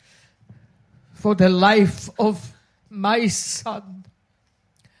for the life of my son.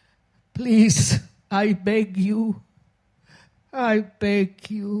 Please, I beg you,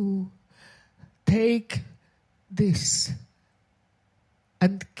 take this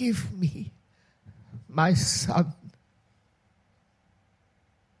and give me my son."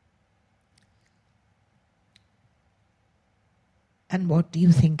 And what do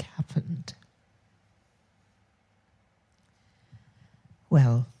you think happened?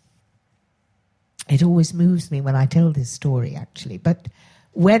 Well, it always moves me when I tell this story, actually. But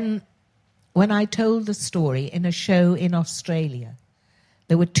when I told the story in a show in Australia,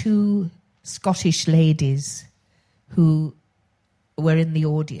 there were 2 Scottish ladies who were in the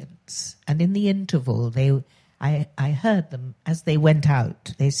audience, and in the interval, I heard them as they went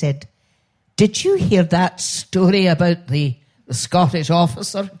out. They said, "Did you hear that story about the Scottish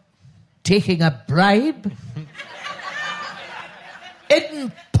officer taking a bribe?"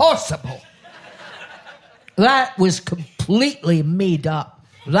 Impossible. That was completely made up.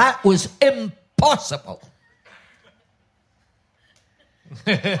 That was impossible.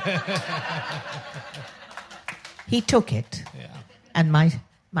 He took it. Yeah. And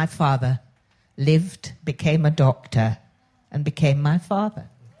my father lived, became a doctor, and became my father.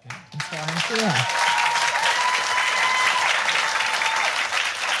 Okay. And so I'm here.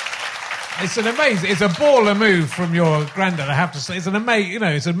 It's a baller move from your granddad, I have to say. It's an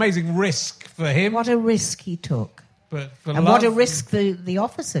amazing risk for him. What a risk he took. But for and what a risk the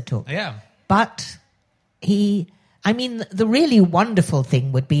officer took. Yeah. But the really wonderful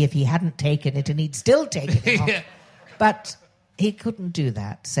thing would be if he hadn't taken it and he'd still taken it off. Yeah. But he couldn't do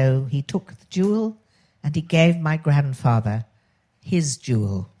that. So he took the jewel and he gave my grandfather his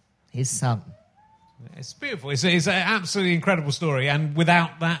jewel, his son. It's beautiful. It's an absolutely incredible story. And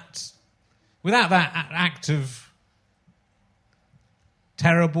without that act of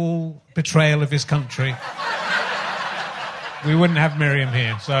terrible betrayal of his country, we wouldn't have Miriam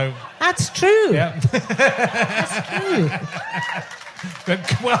here. So that's true. Yeah. That's true.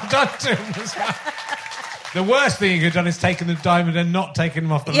 But well done to him as well. The worst thing he could have done is taken the diamond and not taken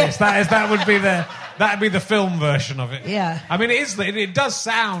him off the list. That would be the film version of it. Yeah. I mean, it does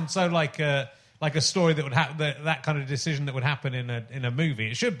sound so like a story that would happen, that kind of decision that would happen in a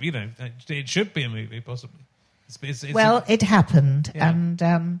movie. It should, it should be a movie possibly. It happened, Yeah.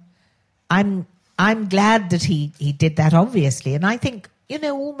 and I'm glad that he did that, obviously, and I think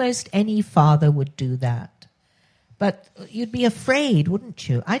almost any father would do that. But you'd be afraid, wouldn't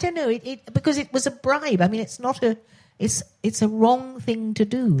you? I don't know, because it was a bribe. I mean, it's a wrong thing to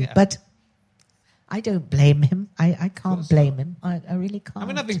do. Yeah. But I don't blame him. I can't blame him. I really can't. I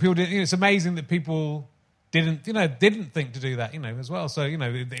mean, I think people did. It's amazing that people didn't think to do that, as well. So,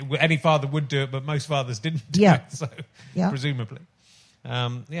 any father would do it, but most fathers didn't do it. So, presumably.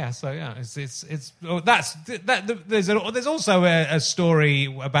 There's also a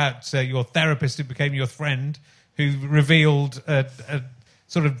story about your therapist who became your friend, who revealed a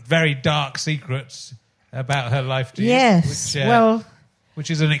sort of very dark secret about her life to you. Yes,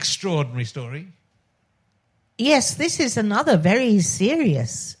 which is an extraordinary story. Yes, this is another very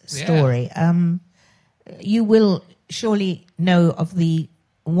serious story. Yeah. You will surely know of the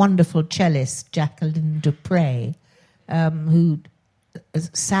wonderful cellist Jacqueline du Pré, who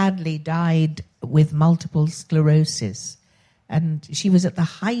sadly died with multiple sclerosis. And she was at the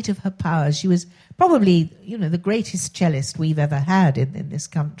height of her powers. She was probably, the greatest cellist we've ever had in this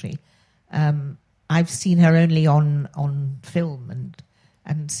country. I've seen her only on film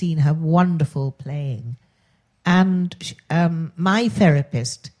and seen her wonderful playing. And my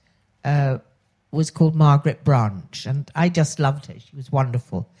therapist was called Margaret Branch, and I just loved her. She was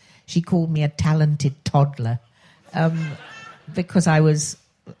wonderful. She called me a talented toddler because I was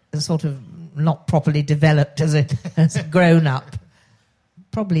sort of not properly developed as a grown-up.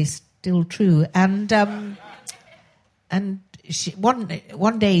 Probably still true. And she,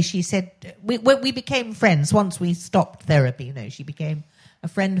 one day she said, we became friends once we stopped therapy. She became a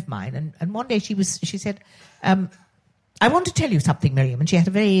friend of mine. And one day she said, I want to tell you something, Miriam. And she had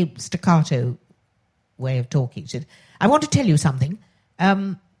a very staccato way of talking. She said, I want to tell you something.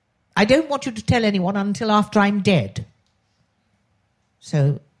 I don't want you to tell anyone until after I'm dead.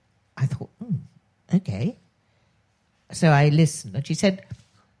 So I thought, okay. So I listened, and she said,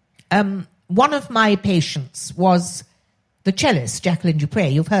 one of my patients was the cellist, Jacqueline du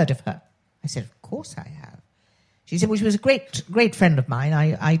Pré. You've heard of her? I said, of course I have. She said, well, she was a great, great friend of mine.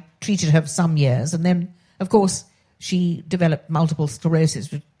 I treated her for some years, and then, of course, she developed multiple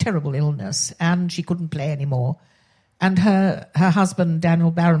sclerosis, with terrible illness, and she couldn't play anymore. And her husband,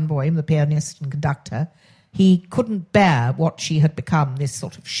 Daniel Barenboim, the pianist and conductor, he couldn't bear what she had become, this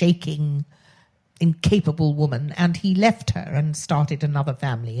sort of shaking, incapable woman, and he left her and started another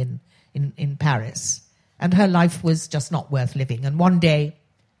family in Paris. And her life was just not worth living. And one day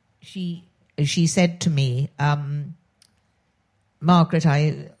she said to me, Margaret,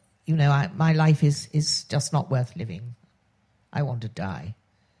 my life is just not worth living. I want to die.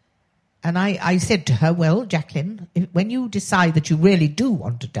 And I said to her, well, Jacqueline, when you decide that you really do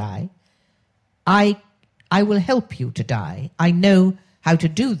want to die, I will help you to die. I know how to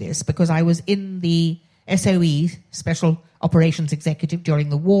do this because I was in the SOE, Special Operations Executive, during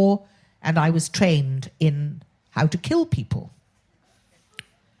the war, and I was trained in how to kill people.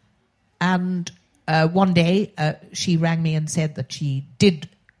 And one day she rang me and said that she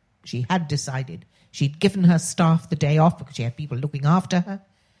had decided. She'd given her staff the day off because she had people looking after her.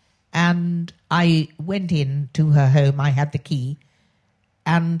 And I went in to her home, I had the key,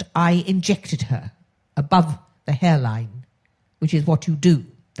 and I injected her above the hairline, which is what you do.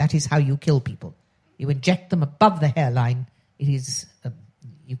 That is how you kill people. You inject them above the hairline. It is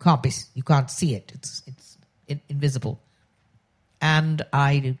you can't see it. It's invisible. And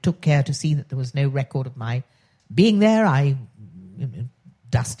I took care to see that there was no record of my being there. I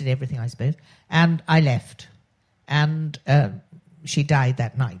dusted everything, I suppose, and I left. And she died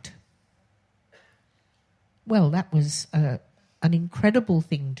that night. Well, that was an incredible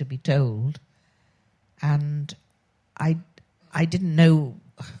thing to be told, and I didn't know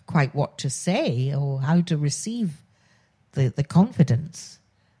quite what to say or how to receive the confidence.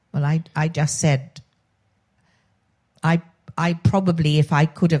 Well, I just said, I probably, if I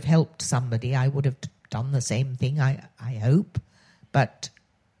could have helped somebody, I would have done the same thing, I hope, but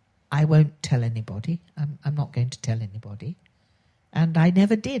I won't tell anybody. I'm not going to tell anybody. And I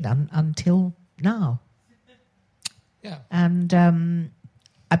never did until now. Yeah. And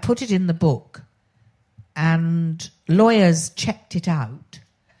I put it in the book, and lawyers checked it out,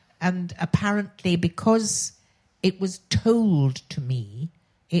 and apparently because it was told to me,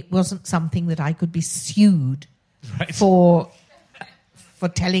 it wasn't something that I could be sued for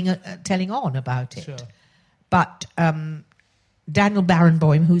telling on about it. Sure. But Daniel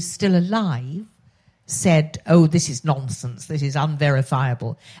Barenboim, who's still alive, said, "Oh, this is nonsense. This is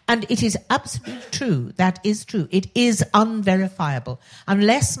unverifiable." And it is absolutely true. That is true. It is unverifiable.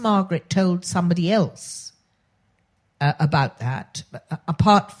 Unless Margaret told somebody else about that,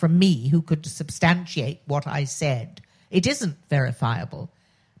 apart from me, who could substantiate what I said, it isn't verifiable.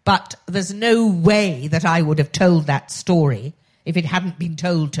 But there's no way that I would have told that story if it hadn't been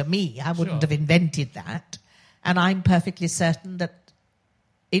told to me. I wouldn't have invented that. And I'm perfectly certain that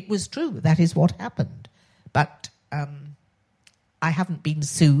it was true. That is what happened. But I haven't been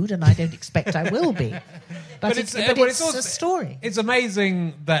sued, and I don't expect I will be. But it's also a story. It's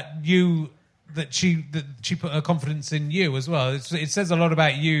amazing that she put her confidence in you as well. It says a lot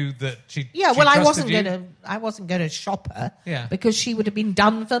about you that she. Yeah, she well, I trusted wasn't going to shop her. Yeah. Because she would have been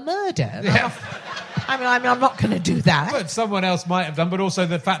done for murder. Yeah. I'm not going to do that. But someone else might have done, but also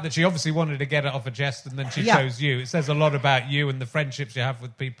the fact that she obviously wanted to get it off her chest, and then she chose you. It says a lot about you and the friendships you have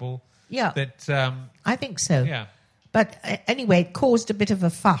with people. Yeah. That I think so. Yeah. But anyway, it caused a bit of a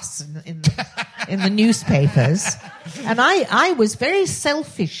fuss in the newspapers. And I was very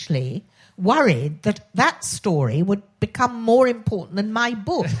selfishly worried that story would become more important than my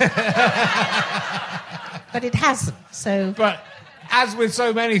book. But it hasn't, so... But as with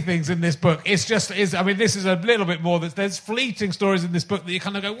so many things in this book, this is a little bit more. There's fleeting stories in this book that you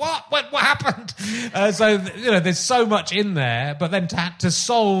kind of go, what happened? There's so much in there, but then to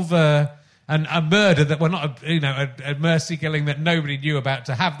solve a murder that were not a mercy killing that nobody knew about,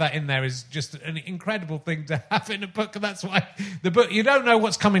 to have that in there is just an incredible thing to have in a book. And that's why the book, you don't know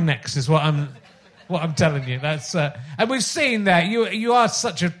what's coming next, is what I'm telling you. That's and we've seen that you are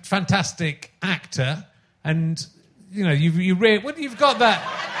such a fantastic actor, and you've got that.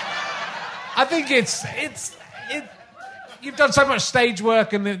 I think you've done so much stage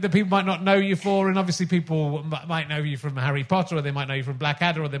work, and the people might not know you for, and obviously people might know you from Harry Potter, or they might know you from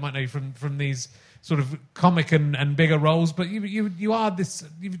Blackadder, or they might know you from these sort of comic and bigger roles. But you are this.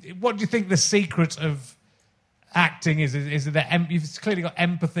 What do you think the secret of acting is? Is it that you've clearly got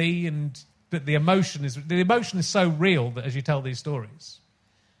empathy, and that the emotion is so real that as you tell these stories?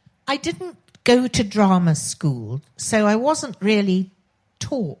 I didn't go to drama school, so I wasn't really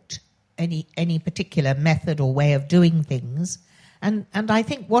taught any particular method or way of doing things, and I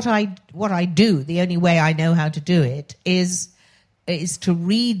think what I do, the only way I know how to do it is to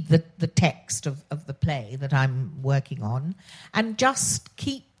read the text of the play that I'm working on, and just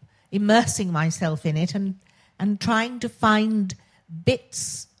keep immersing myself in it and trying to find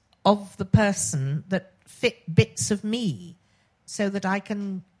bits of the person that fit bits of me, so that I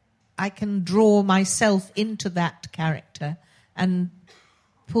can draw myself into that character and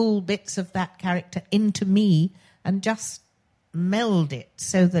pull bits of that character into me and just meld it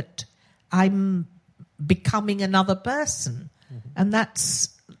so that I'm becoming another person. Mm-hmm. And that's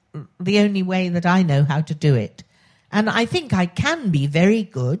the only way that I know how to do it. And I think I can be very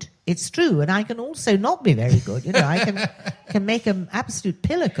good. It's true. And I can also not be very good. I can make an absolute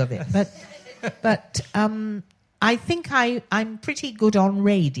pillock of it. But I think I'm pretty good on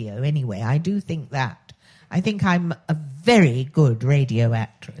radio anyway. I do think that. I think I'm a very good radio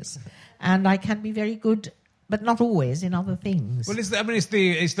actress, and I can be very good, but not always, in other things. Well, it's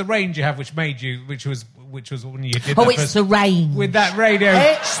the range you have which was when you did. Oh, it's the range with that radio.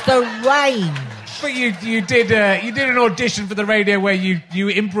 It's the range. But you did an audition for the radio where you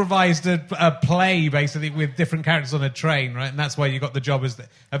improvised a play basically with different characters on a train, right? And that's why you got the job as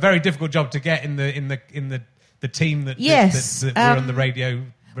a very difficult job to get in the team that were on the radio.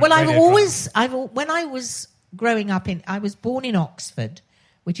 Well, when I was growing up I was born in Oxford,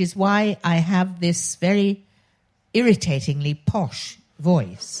 which is why I have this very irritatingly posh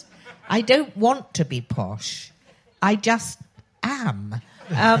voice. I don't want to be posh. I just am.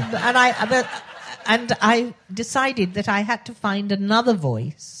 And I decided that I had to find another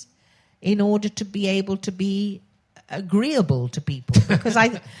voice in order to be able to be agreeable to people, because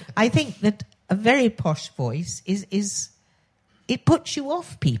I think that a very posh voice is it puts you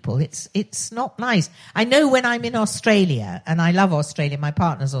off people. It's not nice. I know when I'm in Australia, and I love Australia, my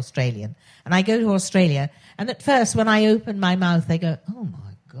partner's Australian, and I go to Australia, and at first when I open my mouth, they go, oh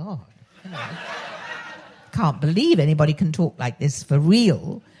my God, can't believe anybody can talk like this for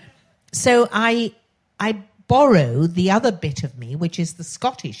real. So I borrow the other bit of me, which is the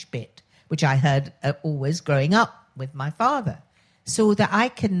Scottish bit, which I heard always growing up with my father, so that I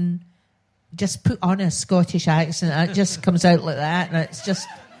can just put on a Scottish accent, and it just comes out like that, and it's just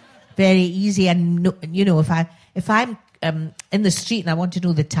very easy. And you know, if I'm in the street and I want to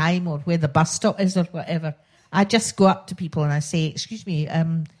know the time or where the bus stop is or whatever, I just go up to people and I say, "Excuse me,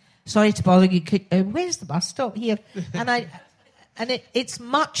 sorry to bother you. Where's the bus stop here?" And it's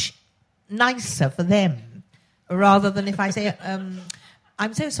much nicer for them rather than if I say,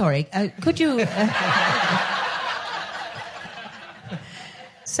 "I'm so sorry. Could you?"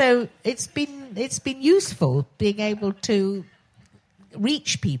 So it's been useful being able to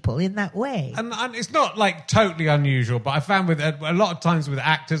reach people in that way. And it's not like totally unusual, but I found with a lot of times with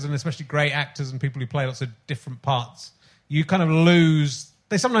actors, and especially great actors and people who play lots of different parts, you kind of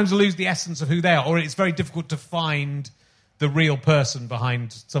they sometimes lose the essence of who they are, or it's very difficult to find the real person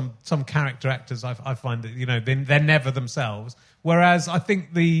behind some character actors. I find that, you know, they're never themselves. Whereas I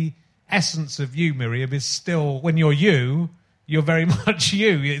think the essence of you, Miriam, is still, when you're very much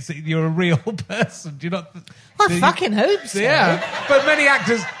you. You're a real person. Do you not? I fucking hope so. Yeah, but many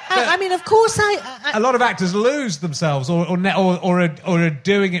actors. I mean, of course, a lot of actors lose themselves, or are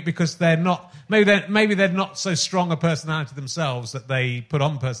doing it because they're not. Maybe they're not so strong a personality themselves that they put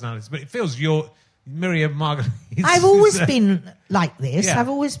on personalities. But it feels Miriam Margolyes. I've always been like this. Yeah. I've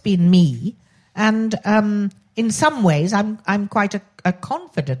always been me, and in some ways, I'm quite a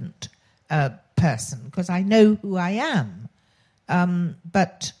confident person because I know who I am.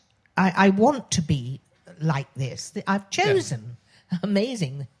 But I want to be like this. I've chosen,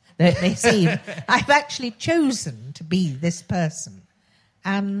 amazing that they seem, I've actually chosen to be this person.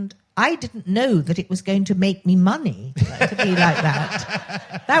 And I didn't know that it was going to make me money to be like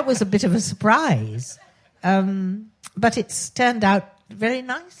that. That was a bit of a surprise. But it's turned out very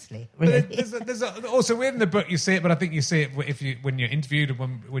nicely, really. There's also in the book you see it, but I think you see it when you're interviewed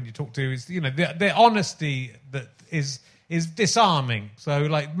and when you talk to, is, you know, the honesty that is disarming. So,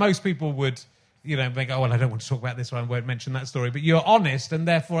 like, most people would, you know, think, oh, well, I don't want to talk about this, or I won't mention that story. But you're honest, and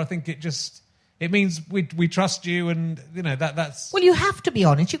therefore I think it means we trust you, and, you know, that's... Well, you have to be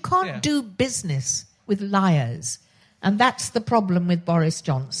honest. You can't do business with liars. And that's the problem with Boris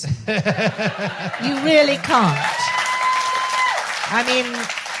Johnson. You really can't. I mean,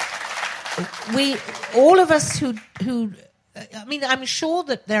 all of us who... I mean, I'm sure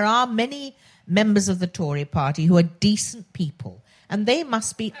that there are many members of the Tory party who are decent people, and they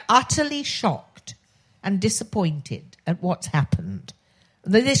must be utterly shocked and disappointed at what's happened.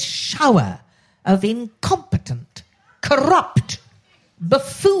 This shower of incompetent, corrupt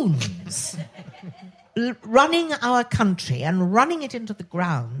buffoons running our country and running it into the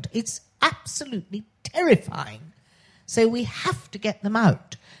ground, it's absolutely terrifying. So we have to get them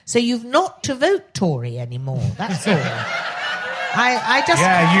out. So you've not to vote Tory anymore, that's all. I just...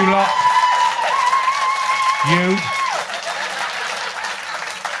 Yeah, you lot... You.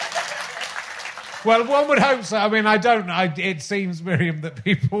 Well, one would hope so. I mean, it seems, Miriam, that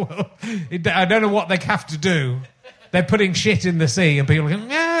people will... I don't know what they have to do. They're putting shit in the sea, and people are going,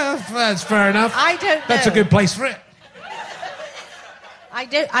 yeah, that's fair enough. I don't know. That's a good place for it.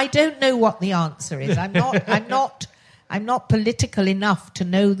 I don't know what the answer is. I'm not political enough to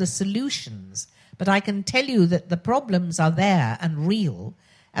know the solutions, but I can tell you that the problems are there and real,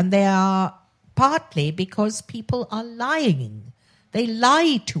 and they are partly because people are lying. They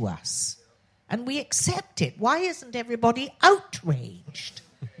lie to us, and we accept it. Why isn't everybody outraged?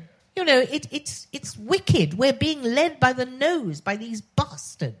 You know, it's wicked. We're being led by the nose by these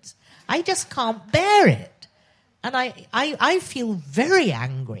bastards. I just can't bear it. And I feel very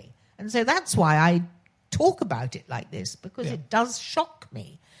angry. And so that's why I talk about it like this, because it does shock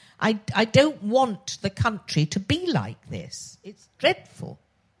me. I don't want the country to be like this. It's dreadful.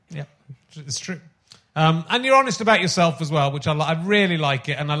 Yeah, it's true. And you're honest about yourself as well, which I really like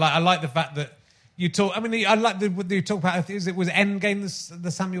it. And I like the fact that you talk... I mean, I like you talk about... Was Endgame, the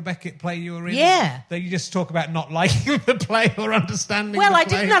Samuel Beckett play you were in? Yeah. That you just talk about not liking the play or understanding Well, the I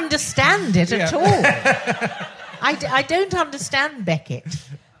play. didn't understand it at all. I don't understand Beckett,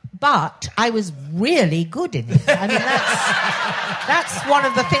 but I was really good in it. I mean, that's one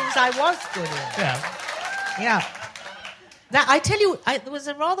of the things I was good in. Yeah. That, I tell you, there was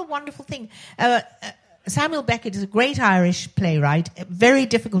a rather wonderful thing. Samuel Beckett is a great Irish playwright, very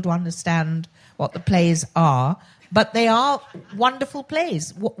difficult to understand what the plays are, but they are wonderful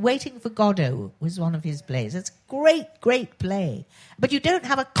plays. Waiting for Godot was one of his plays. It's a great, great play. But you don't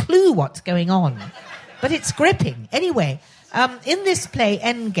have a clue what's going on. But it's gripping. Anyway, in this play,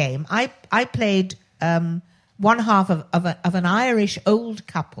 Endgame, I played one half of an Irish old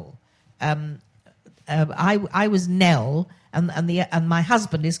couple. I was Nell, and my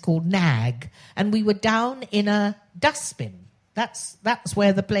husband is called Nag, and we were down in a dustbin. That's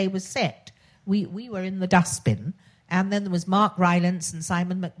where the play was set. We were in the dustbin, and then there was Mark Rylance and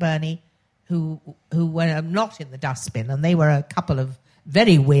Simon McBurney, who were not in the dustbin, and they were a couple of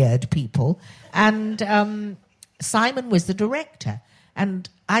very weird people. And Simon was the director, and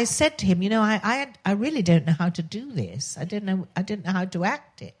I said to him, I really don't know how to do this. I didn't know how to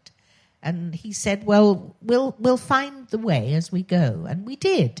act it. And he said, well, we'll find the way as we go. And we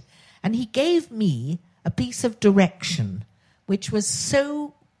did. And he gave me a piece of direction which was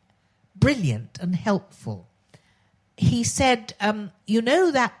so brilliant and helpful. He said,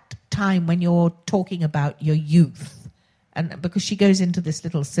 that time when you're talking about your youth, and because she goes into this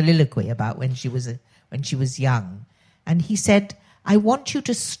little soliloquy about when she was young. And he said, I want you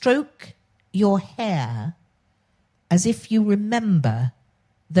to stroke your hair as if you remember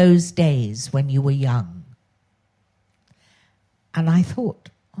those days when you were young. And I thought,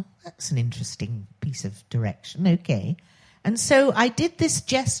 that's an interesting piece of direction, okay. And so I did this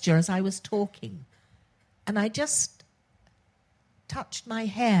gesture as I was talking, and I just touched my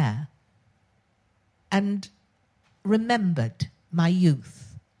hair and remembered my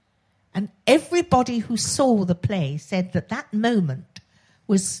youth. And everybody who saw the play said that moment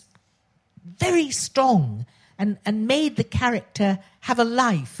was very strong and made the character have a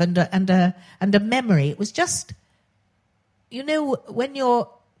life and a memory. It was just, when you're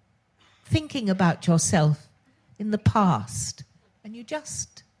thinking about yourself in the past, and you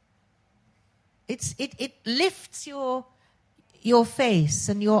just, it lifts your face,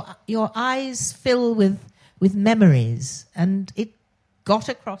 and your eyes fill with memories, and it got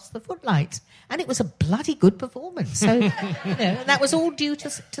across the footlights, and it was a bloody good performance. So, and that was all due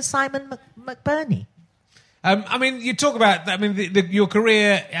to Simon McBurney. You talk about, your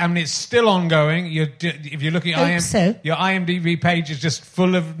career, it's still ongoing. If you're looking at your IMDb page is just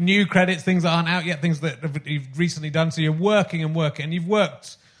full of new credits, things that aren't out yet, things that you've recently done. So you're working, and you've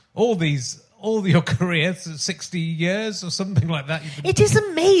worked all your career, 60 years or something like that. It is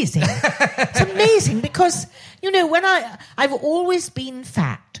amazing. It's amazing because, when I've always been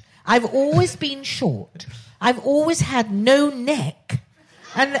fat, I've always been short, I've always had no neck,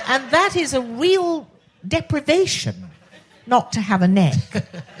 and that is a real deprivation not to have a neck.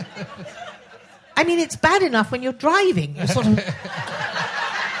 It's bad enough when you're driving. You sort of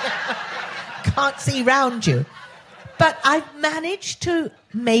can't see round you. But I've managed to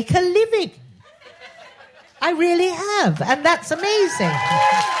make a living. I really have, and that's amazing.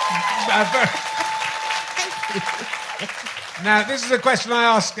 Now, this is a question I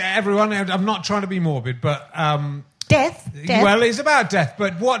ask everyone. I'm not trying to be morbid, but... Death. Well, it's about death,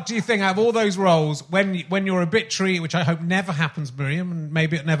 but what do you think out of all those roles, when your obituary, which I hope never happens, Miriam, and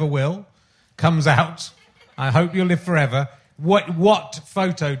maybe it never will, comes out, I hope you'll live forever, what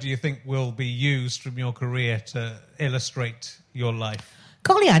photo do you think will be used from your career to illustrate your life?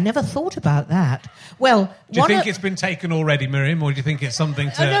 Golly, I never thought about that. Well, do you think it's been taken already, Miriam, or do you think it's something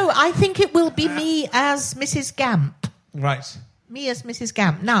to... No, I think it will be me as Mrs. Gamp. Right. Me as Mrs.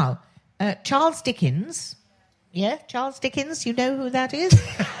 Gamp. Now, Charles Dickens... Yeah, Charles Dickens, you know who that is?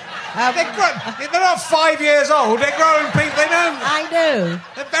 They're not 5 years old, they're grown people, they know. I know.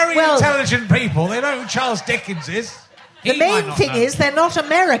 They're very intelligent people, they know who Charles Dickens is. The main thing is they're not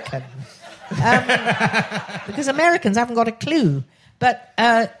American. Because Americans haven't got a clue. But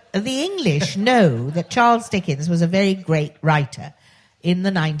the English know that Charles Dickens was a very great writer in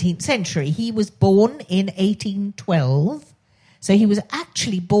the 19th century. He was born in 1812. So he was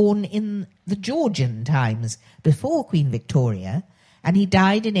actually born in the Georgian times before Queen Victoria, and he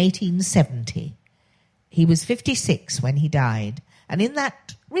died in 1870. He was 56 when he died, and in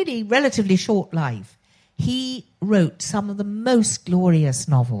that really relatively short life, he wrote some of the most glorious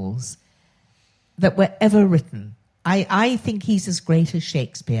novels that were ever written. I think he's as great as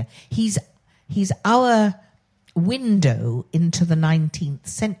Shakespeare. He's our window into the 19th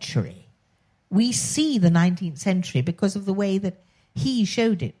century. We see the 19th century because of the way that he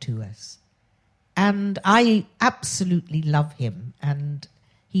showed it to us. And I absolutely love him. And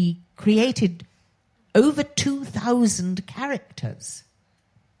he created over 2,000 characters.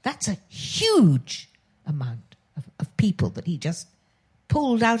 That's a huge amount of people that he just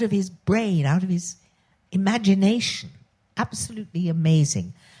pulled out of his brain, out of his imagination, absolutely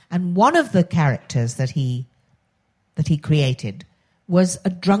amazing. And one of the characters that he created was a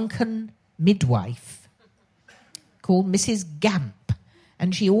drunken midwife called Mrs. Gamp,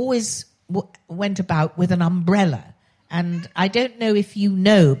 and she always went about with an umbrella. And I don't know if you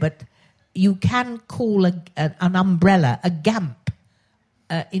know, but you can call an umbrella a gamp.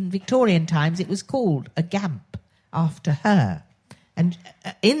 In Victorian times, it was called a gamp after her. And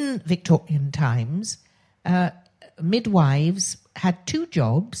in Victorian times, midwives had two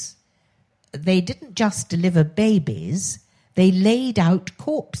jobs. They didn't just deliver babies, they laid out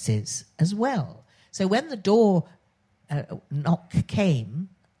corpses as well. So when the door knock came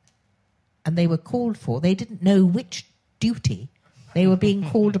and they were called for, they didn't know which duty they were being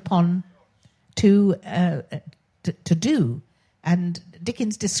called upon to do. And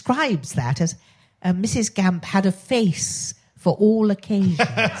Dickens describes that as Mrs. Gamp had a face for all occasions.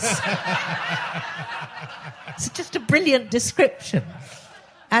 It's just a brilliant description.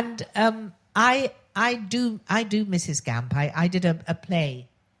 And I do Mrs. Gamp. I did a play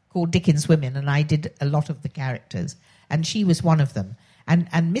called Dickens Women, and I did a lot of the characters, and she was one of them. And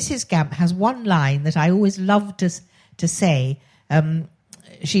Mrs. Gamp has one line that I always loved to say.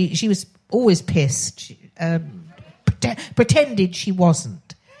 She was always pissed. She, pretended she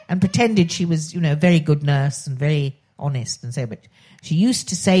wasn't, and pretended she was, a very good nurse and very honest, and so. But she used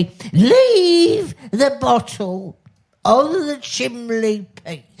to say, "Leave the bottle on the chimney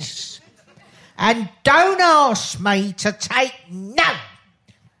piece, and don't ask me to take none.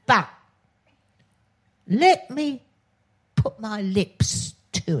 But let me put my lips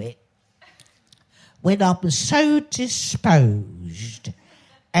to it when I'm so disposed,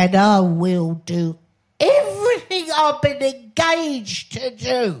 and I will do everything I've been engaged to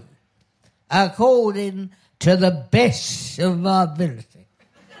do according to the best of my ability."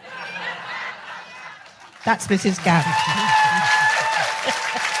 That's Mrs. Gamp.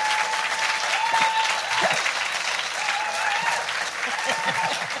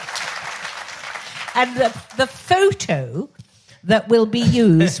 And the photo that will be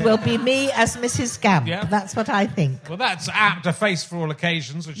used will be me as Mrs. Gamp. Yeah. That's what I think. Well, that's apt, a face for all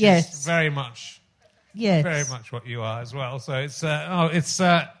occasions, which Yes. is very much what you are as well. So it's well,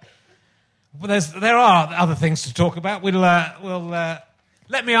 there are other things to talk about. We'll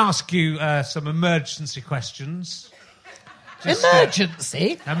let me ask you some emergency questions.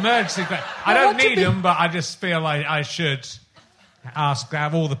 Emergency? Emergency questions. I don't need them, but I just feel I should ask. Out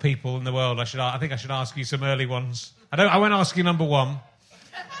of all the people in the world, I think I should ask you some early ones. I won't ask you number one.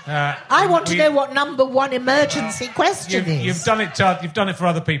 I want to know what number one emergency question is. You've done it for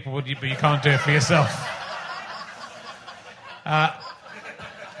other people, but you can't do it for yourself.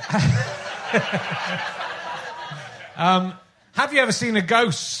 Have you ever seen a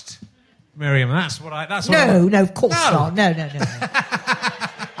ghost, Miriam? No, of course not. No.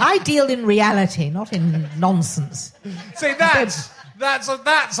 I deal in reality, not in nonsense. See, that's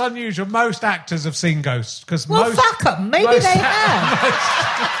unusual. Most actors have seen ghosts because fuck them. Maybe they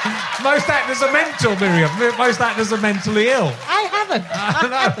have. Most actors are mental, Miriam. Most actors are mentally ill. I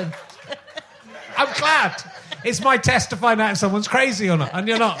haven't. I'm glad. It's my test to find out if someone's crazy or not, and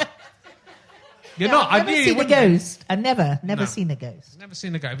you're not. You're not. I've never seen a ghost. I've never seen a ghost. Never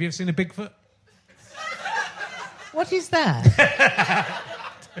seen a ghost. Have you ever seen a Bigfoot? What is that?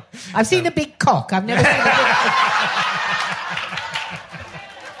 I've seen a big cock. I've never seen a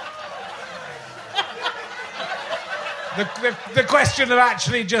big... The question of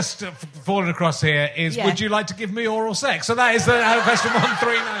actually just fallen across here is, would you like to give me oral sex? So that is question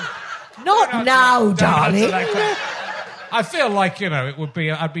 139. Not now, darling. I feel like, it would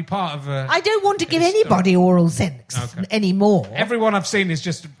be... I'd be part of a... I don't want to give anybody oral sex anymore. Everyone I've seen is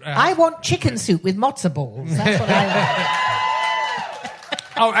just... I want chicken soup with matzo balls. That's what I want.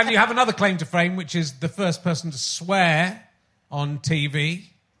 Oh, and you have another claim to fame, which is the first person to swear on TV.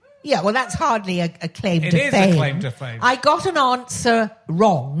 Yeah, well, that's hardly a claim to fame. It is a claim to fame. I got an answer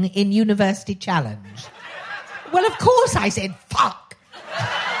wrong in University Challenge. Well, of course I said, fuck.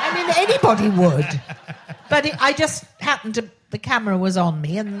 I mean, anybody would. But I just happened to... The camera was on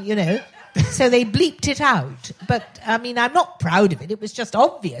me and, so they bleeped it out. But, I mean, I'm not proud of it. It was just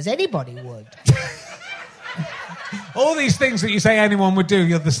obvious. Anybody would. All these things that you say anyone would do,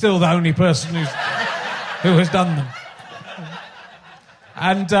 you're still the only person who has done them.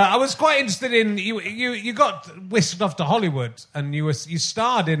 And I was quite interested in... You got whisked off to Hollywood and you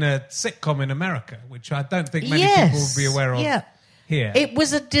starred in a sitcom in America, which I don't think many people would be aware of here. It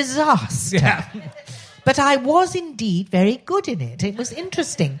was a disaster. Yeah. But I was indeed very good in it. It was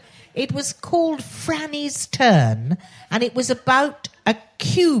interesting. It was called Franny's Turn, and it was about a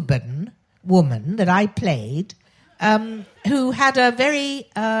Cuban woman that I played who had a very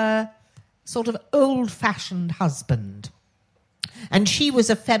sort of old-fashioned husband. And she was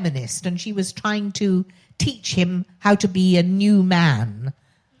a feminist, and she was trying to teach him how to be a new man,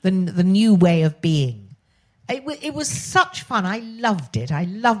 the new way of being. It was such fun. I loved it. I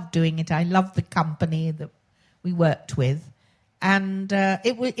loved doing it. I loved the company that we worked with. And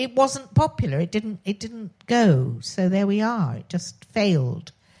it wasn't popular. It didn't go. So there we are. It just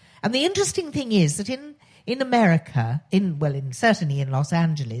failed. And the interesting thing is that in America, certainly in Los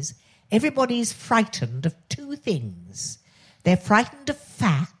Angeles, everybody's frightened of two things. They're frightened of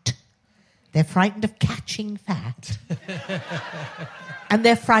fat. They're frightened of catching fat. And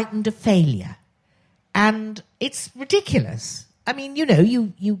they're frightened of failure. And it's ridiculous. I mean, you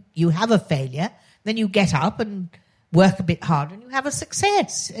have a failure, then you get up and work a bit harder and you have a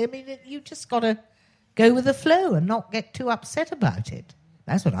success. I mean, you just got to go with the flow and not get too upset about it.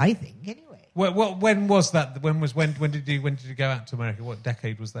 That's what I think, anyway. Well, when was that? When did you go out to America? What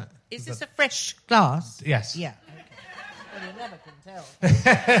decade was that? Is this a fresh glass? Yes. Yeah. Okay. Well, you never can tell.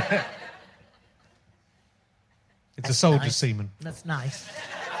 It's a soldier's semen. That's nice.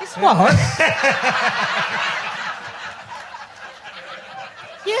 It's what?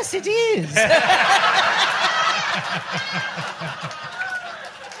 Yes, it is.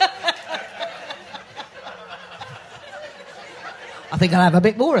 I think I'll have a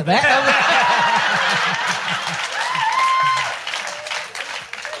bit more of that.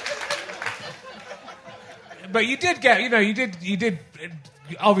 But you did get, you did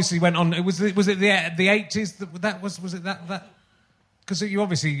obviously went on. Was it the 80s that was it that because you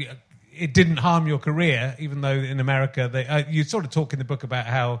obviously it didn't harm your career, even though in America you sort of talk in the book about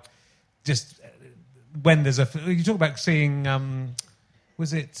how just when there's you talk about seeing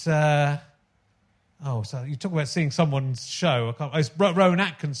was it so you talk about seeing someone's show. It's Rowan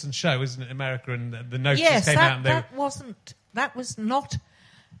Atkinson's show, isn't it, in America? And the notices came out. And that was not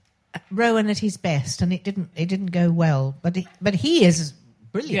Rowan at his best, and it didn't go well. But he is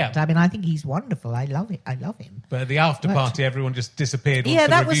brilliant. Yeah. I mean, I think he's wonderful. I love it. I love him. But at the after party, everyone just disappeared. Yeah,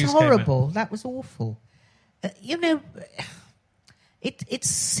 that was reviews came out. horrible. That was awful. It's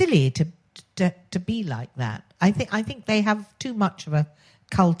silly to be like that. I think they have too much of a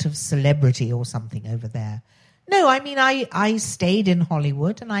cult of celebrity or something over there. No, I mean, I stayed in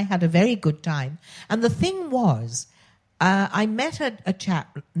Hollywood and I had a very good time. And the thing was, I met a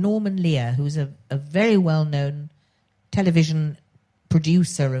chap, Norman Lear, who's a very well-known television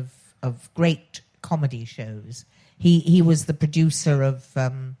producer of great comedy shows. He was the producer of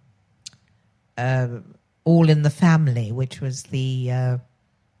All in the Family, which was the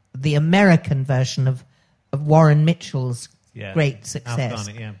American version of Warren Mitchell's great success.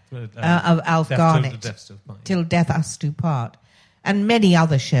 Of Alf Garnett, Till Death Us Do Part, and many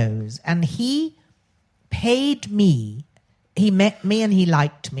other shows. And he paid me. He met me and he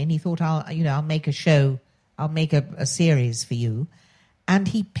liked me, and he thought, I'll make a show, I'll make a series for you. And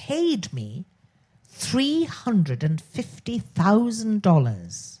he paid me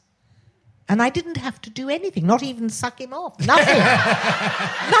 $350,000. And I didn't have to do anything, not even suck him off. Nothing.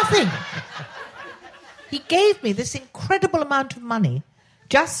 Nothing. He gave me this incredible amount of money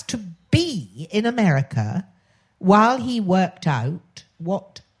just to be in America while he worked out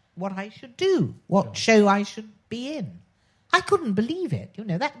what I should do, what show I should be in. I couldn't believe it,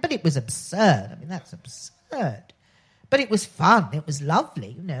 but it was absurd. I mean, that's absurd. But it was fun. It was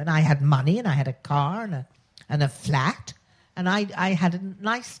lovely, and I had money and I had a car and a flat, and I had a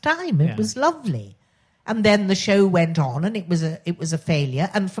nice time. It was lovely. And then the show went on, and it was a failure.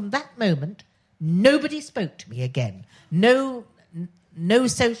 And from that moment, nobody spoke to me again. No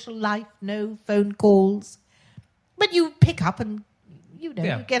social life, no phone calls. But you pick up and you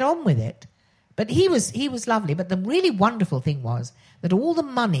get on with it. But he was lovely. But the really wonderful thing was that all the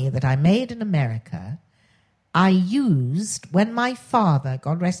money that I made in America, I used when my father,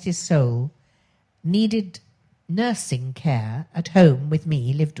 God rest his soul, needed nursing care at home with me.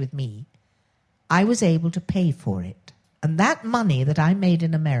 He lived with me. I was able to pay for it. And that money that I made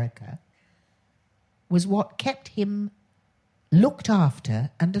in America was what kept him looked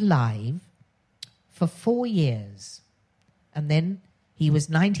after and alive for 4 years. And then he was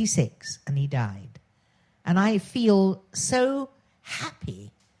 96 and he died. And I feel so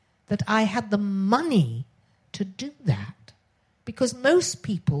happy that I had the money to do that, because most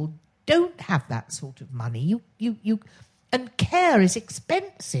people don't have that sort of money. And care is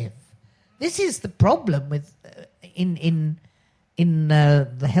expensive. This is the problem with in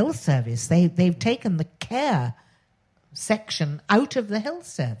the health service. They've taken the care section out of the health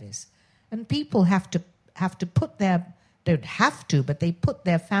service, and people have to put their don't have to, but they put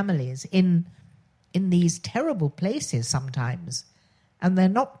their families in these terrible places sometimes, and they're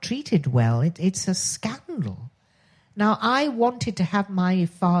not treated well. It's a scandal. Now, I wanted to have my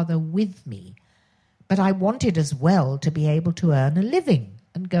father with me, but I wanted as well to be able to earn a living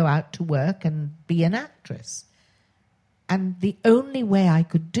and go out to work and be an actress. And the only way I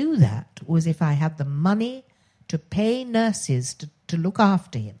could do that was if I had the money to pay nurses to look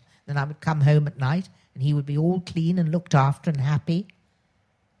after him. Then I would come home at night and he would be all clean and looked after and happy.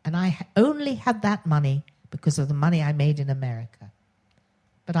 And I only had that money because of the money I made in America.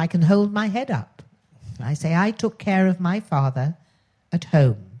 But I can hold my head up. I say I took care of my father at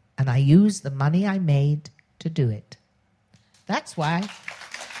home, and I used the money I made to do it. That's why...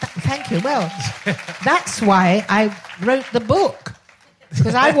 Thank you. Well, that's why I wrote the book.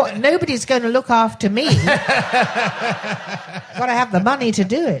 Because nobody's going to look after me. Got to have the money to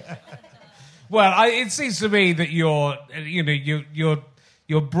do it. Well, it seems to me that your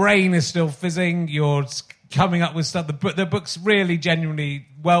brain is still fizzing. You're coming up with stuff. The book's really genuinely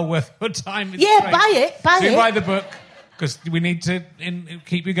well worth your time. It's great. Buy it. Buy the book. Because we need to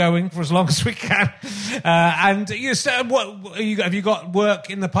keep you going for as long as we can. And have you got work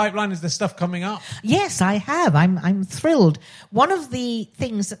in the pipeline? Is there stuff coming up? Yes, I have. I'm thrilled. One of the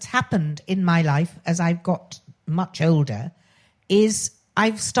things that's happened in my life as I've got much older is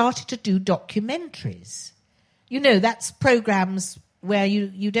I've started to do documentaries. You know, that's programs where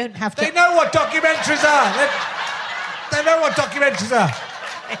you don't have to... They know what documentaries are. They know what documentaries are.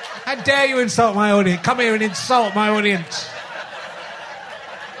 How dare you insult my audience? Come here and insult my audience.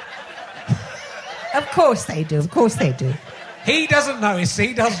 Of course they do. Of course they do. He doesn't know.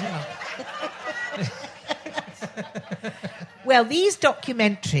 He doesn't know. Well, these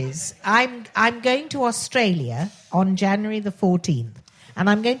documentaries, I'm going to Australia on January the 14th, and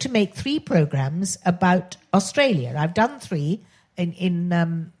I'm going to make 3 programs about Australia. I've done 3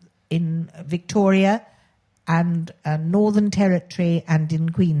 in Victoria and Northern Territory and in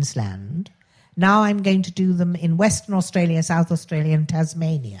Queensland. Now I'm going to do them in Western Australia, South Australia and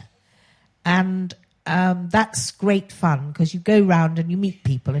Tasmania. And that's great fun because you go round and you meet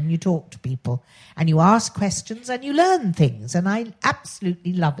people and you talk to people and you ask questions and you learn things, and I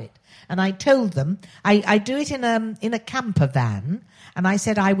absolutely love it. And I told them, I do it in a camper van, and I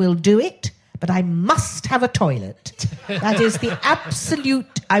said I will do it, but I must have a toilet. That is the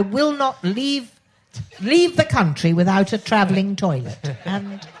absolute, I will not leave the country without a travelling toilet.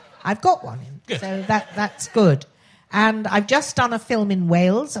 And I've got one. So that's good. And I've just done a film in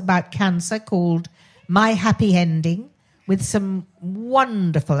Wales about cancer called My Happy Ending with some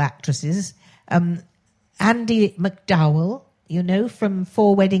wonderful actresses. Andy McDowell, you know, from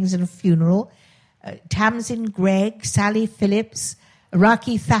 4 Weddings and a Funeral. Tamsin Gregg, Sally Phillips,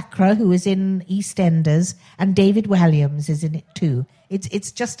 Raki Thakra, who is in EastEnders, and David Walliams is in it too.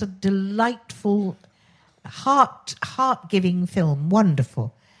 It's just a delightful, heart-giving film,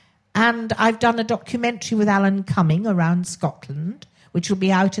 wonderful. And I've done a documentary with Alan Cumming around Scotland, which will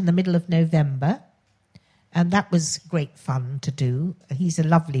be out in the middle of November. And that was great fun to do. He's a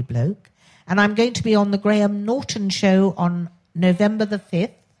lovely bloke. And I'm going to be on the Graham Norton show on November the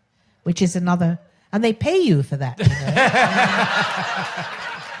 5th, which is another... And they pay you for that, you know.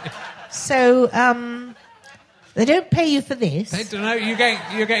 So, they don't pay you for this. They don't know. You're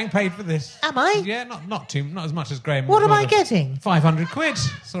getting paid for this. Am I? Yeah, not as much as Graham. What am I getting? 500 quid.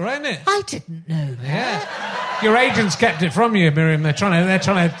 It's all right, isn't it? I didn't know that. Yeah. Your agents kept it from you, Miriam. They're trying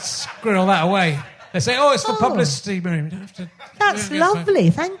to squirrel that away. They say, "Oh, it's for publicity, Miriam. You don't have to." That's lovely.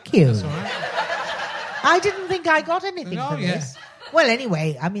 Thank you. That's all right. I didn't think I got anything for this. Well,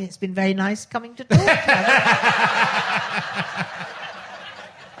 anyway, I mean, it's been very nice coming to talk to you.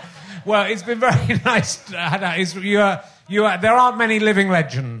 Well, it's been very nice. There aren't many living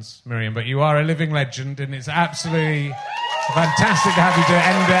legends, Miriam, but you are a living legend, and it's absolutely fantastic to have you to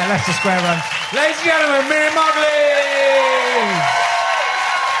end Leicester Square Run. Ladies and gentlemen, Miriam Margolyes!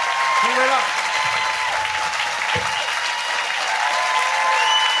 Thank you very much.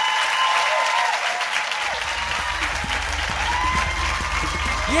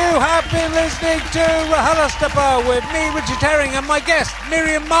 You have been listening to RHLSTP with me, Richard Herring, and my guest,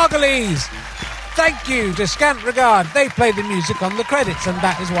 Miriam Margolyes. Thank you to Scant Regard. They play the music on the credits, and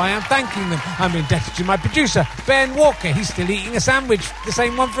that is why I'm thanking them. I'm indebted to my producer, Ben Walker. He's still eating a sandwich, the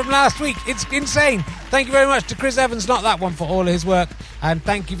same one from last week. It's insane. Thank you very much to Chris Evans, not that one, for all his work. And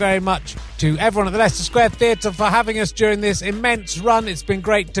thank you very much to everyone at the Leicester Square Theatre for having us during this immense run. It's been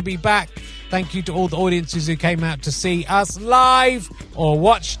great to be back. Thank you to all the audiences who came out to see us live or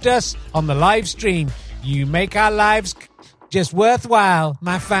watched us on the live stream. You make our lives just worthwhile,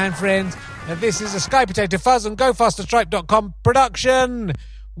 my fine friends. This is a Sky Potato Fuzz and GoFasterStripe.com production.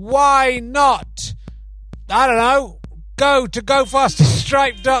 Why not? I don't know. Go to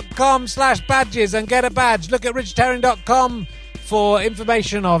GoFasterStripe.com/badges and get a badge. Look at richardherring.com for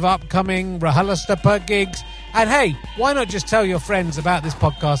information of upcoming RHLSTP gigs. And hey, why not just tell your friends about this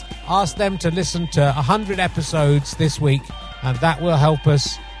podcast? Ask them to listen to 100 episodes this week, and that will help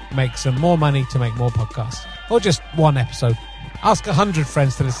us make some more money to make more podcasts. Or just one episode. Ask 100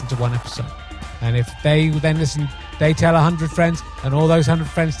 friends to listen to one episode. And if they then listen, they tell 100 friends, and all those 100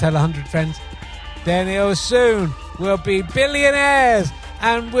 friends tell 100 friends, then soon we'll be billionaires,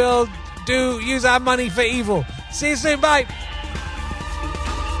 and we'll use our money for evil. See you soon, bye!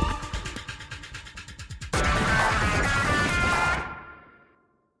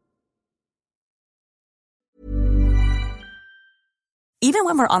 Even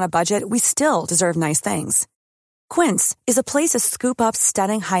when we're on a budget, we still deserve nice things. Quince is a place to scoop up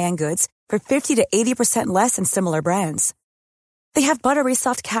stunning high-end goods for 50 to 80% less than similar brands. They have buttery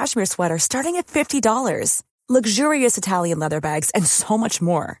soft cashmere sweaters starting at $50, luxurious Italian leather bags, and so much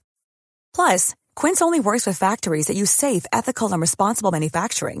more. Plus, Quince only works with factories that use safe, ethical, and responsible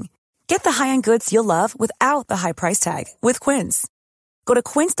manufacturing. Get the high-end goods you'll love without the high price tag with Quince. Go to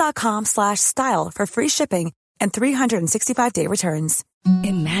quince.com/style for free shipping and 365-day returns.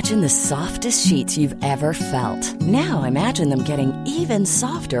 Imagine the softest sheets you've ever felt. Now imagine them getting even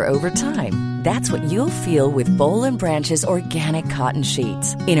softer over time. That's what you'll feel with Boll & Branch's organic cotton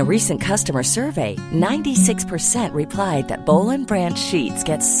sheets. In a recent customer survey, 96% replied that Boll & Branch sheets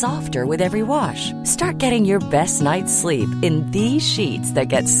get softer with every wash. Start getting your best night's sleep in these sheets that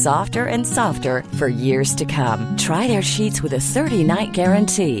get softer and softer for years to come. Try their sheets with a 30-night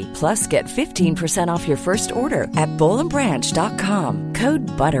guarantee. Plus, get 15% off your first order at bollandbranch.com. Code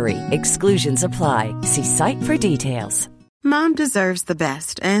BUTTERY. Exclusions apply. See site for details. Mom deserves the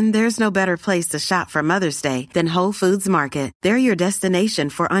best, and there's no better place to shop for Mother's Day than Whole Foods Market. They're your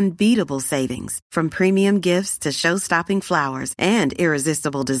destination for unbeatable savings, from premium gifts to show-stopping flowers and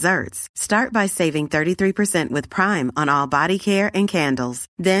irresistible desserts. Start by saving 33% with Prime on all body care and candles.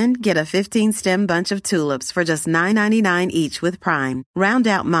 Then get a 15-stem bunch of tulips for just $9.99 each with Prime. Round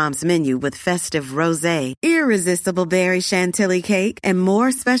out Mom's menu with festive rosé, irresistible berry chantilly cake, and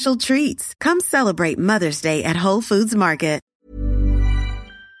more special treats. Come celebrate Mother's Day at Whole Foods Market.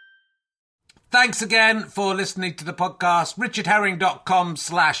 Thanks again for listening to the podcast.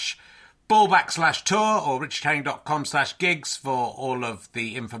 richardherring.com/ballback/tour or richardherring.com/gigs for all of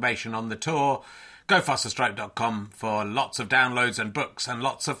the information on the tour. GoFasterStripe.com for lots of downloads and books and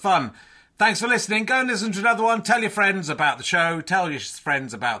lots of fun. Thanks for listening. Go and listen to another one. Tell your friends about the show. Tell your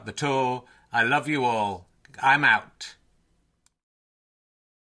friends about the tour. I love you all. I'm out.